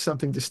produce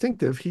something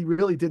distinctive, he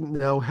really didn't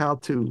know how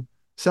to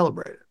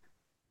celebrate it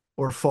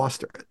or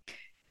foster it.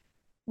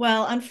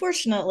 Well,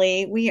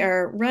 unfortunately, we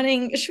are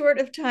running short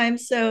of time,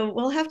 so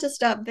we'll have to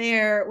stop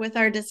there with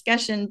our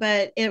discussion.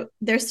 But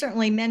there's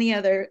certainly many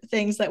other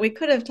things that we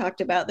could have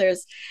talked about.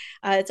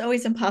 It's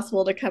always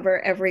impossible to cover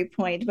every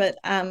point, but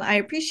I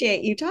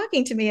appreciate you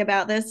talking to me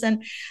about this.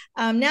 And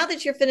now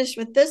that you're finished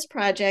with this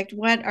project,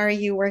 what are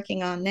you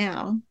working on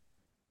now?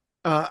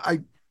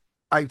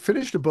 I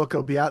finished a book.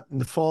 It'll be out in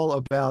the fall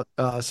about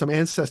some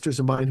ancestors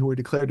of mine who were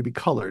declared to be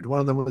colored.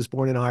 One of them was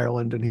born in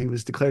Ireland, and he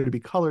was declared to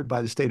be colored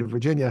by the state of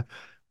Virginia,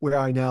 where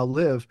I now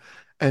live.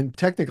 And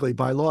technically,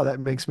 by law,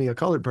 that makes me a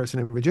colored person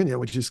in Virginia,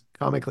 which is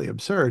comically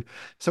absurd.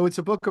 So it's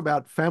a book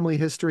about family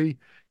history,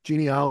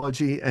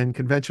 genealogy, and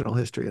conventional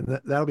history. And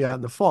that'll be out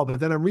in the fall. But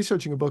then I'm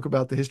researching a book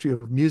about the history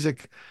of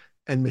music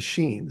and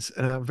machines.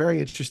 And I'm very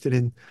interested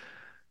in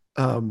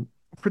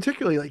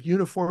particularly like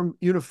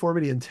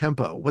uniformity and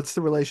tempo. What's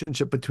the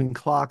relationship between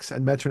clocks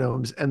and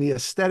metronomes and the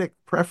aesthetic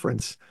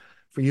preference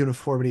for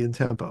uniformity and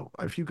tempo?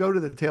 If you go to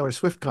the Taylor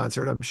Swift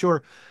concert, I'm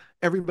sure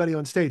everybody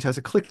on stage has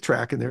a click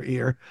track in their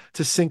ear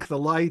to sync the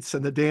lights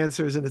and the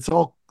dancers, and it's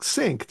all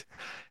synced.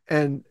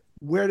 And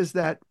where does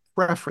that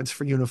preference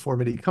for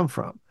uniformity come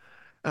from?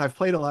 And I've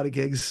played a lot of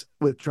gigs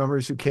with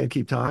drummers who can't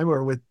keep time,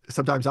 or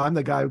sometimes I'm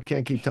the guy who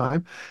can't keep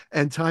time,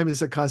 and time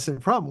is a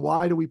constant problem.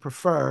 Why do we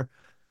prefer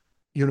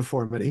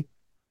uniformity?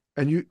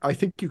 And I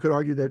think you could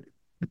argue that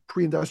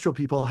pre-industrial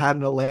people had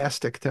an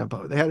elastic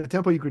tempo. They had a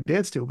tempo you could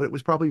dance to, but it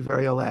was probably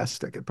very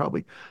elastic. It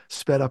probably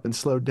sped up and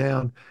slowed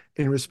down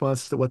in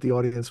response to what the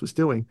audience was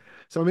doing.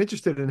 So I'm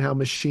interested in how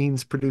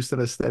machines produced an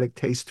aesthetic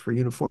taste for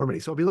uniformity.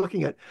 So I'll be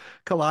looking at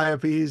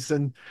calliopes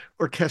and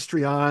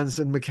orchestrions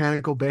and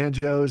mechanical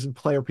banjos and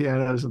player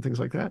pianos and things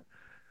like that.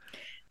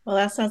 Well,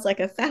 that sounds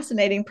like a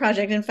fascinating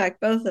project. In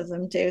fact, both of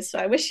them do. So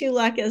I wish you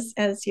luck as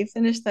you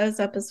finish those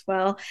up as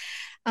well.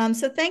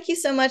 So thank you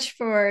so much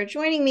for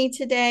joining me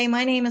today.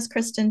 My name is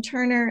Kristen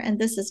Turner, and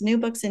this is New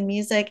Books in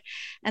Music.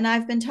 And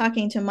I've been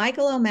talking to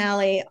Michael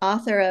O'Malley,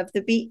 author of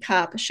The Beat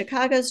Cop,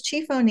 Chicago's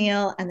Chief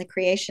O'Neill, and the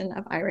Creation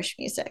of Irish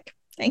Music.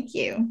 Thank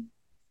you.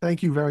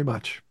 Thank you very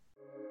much.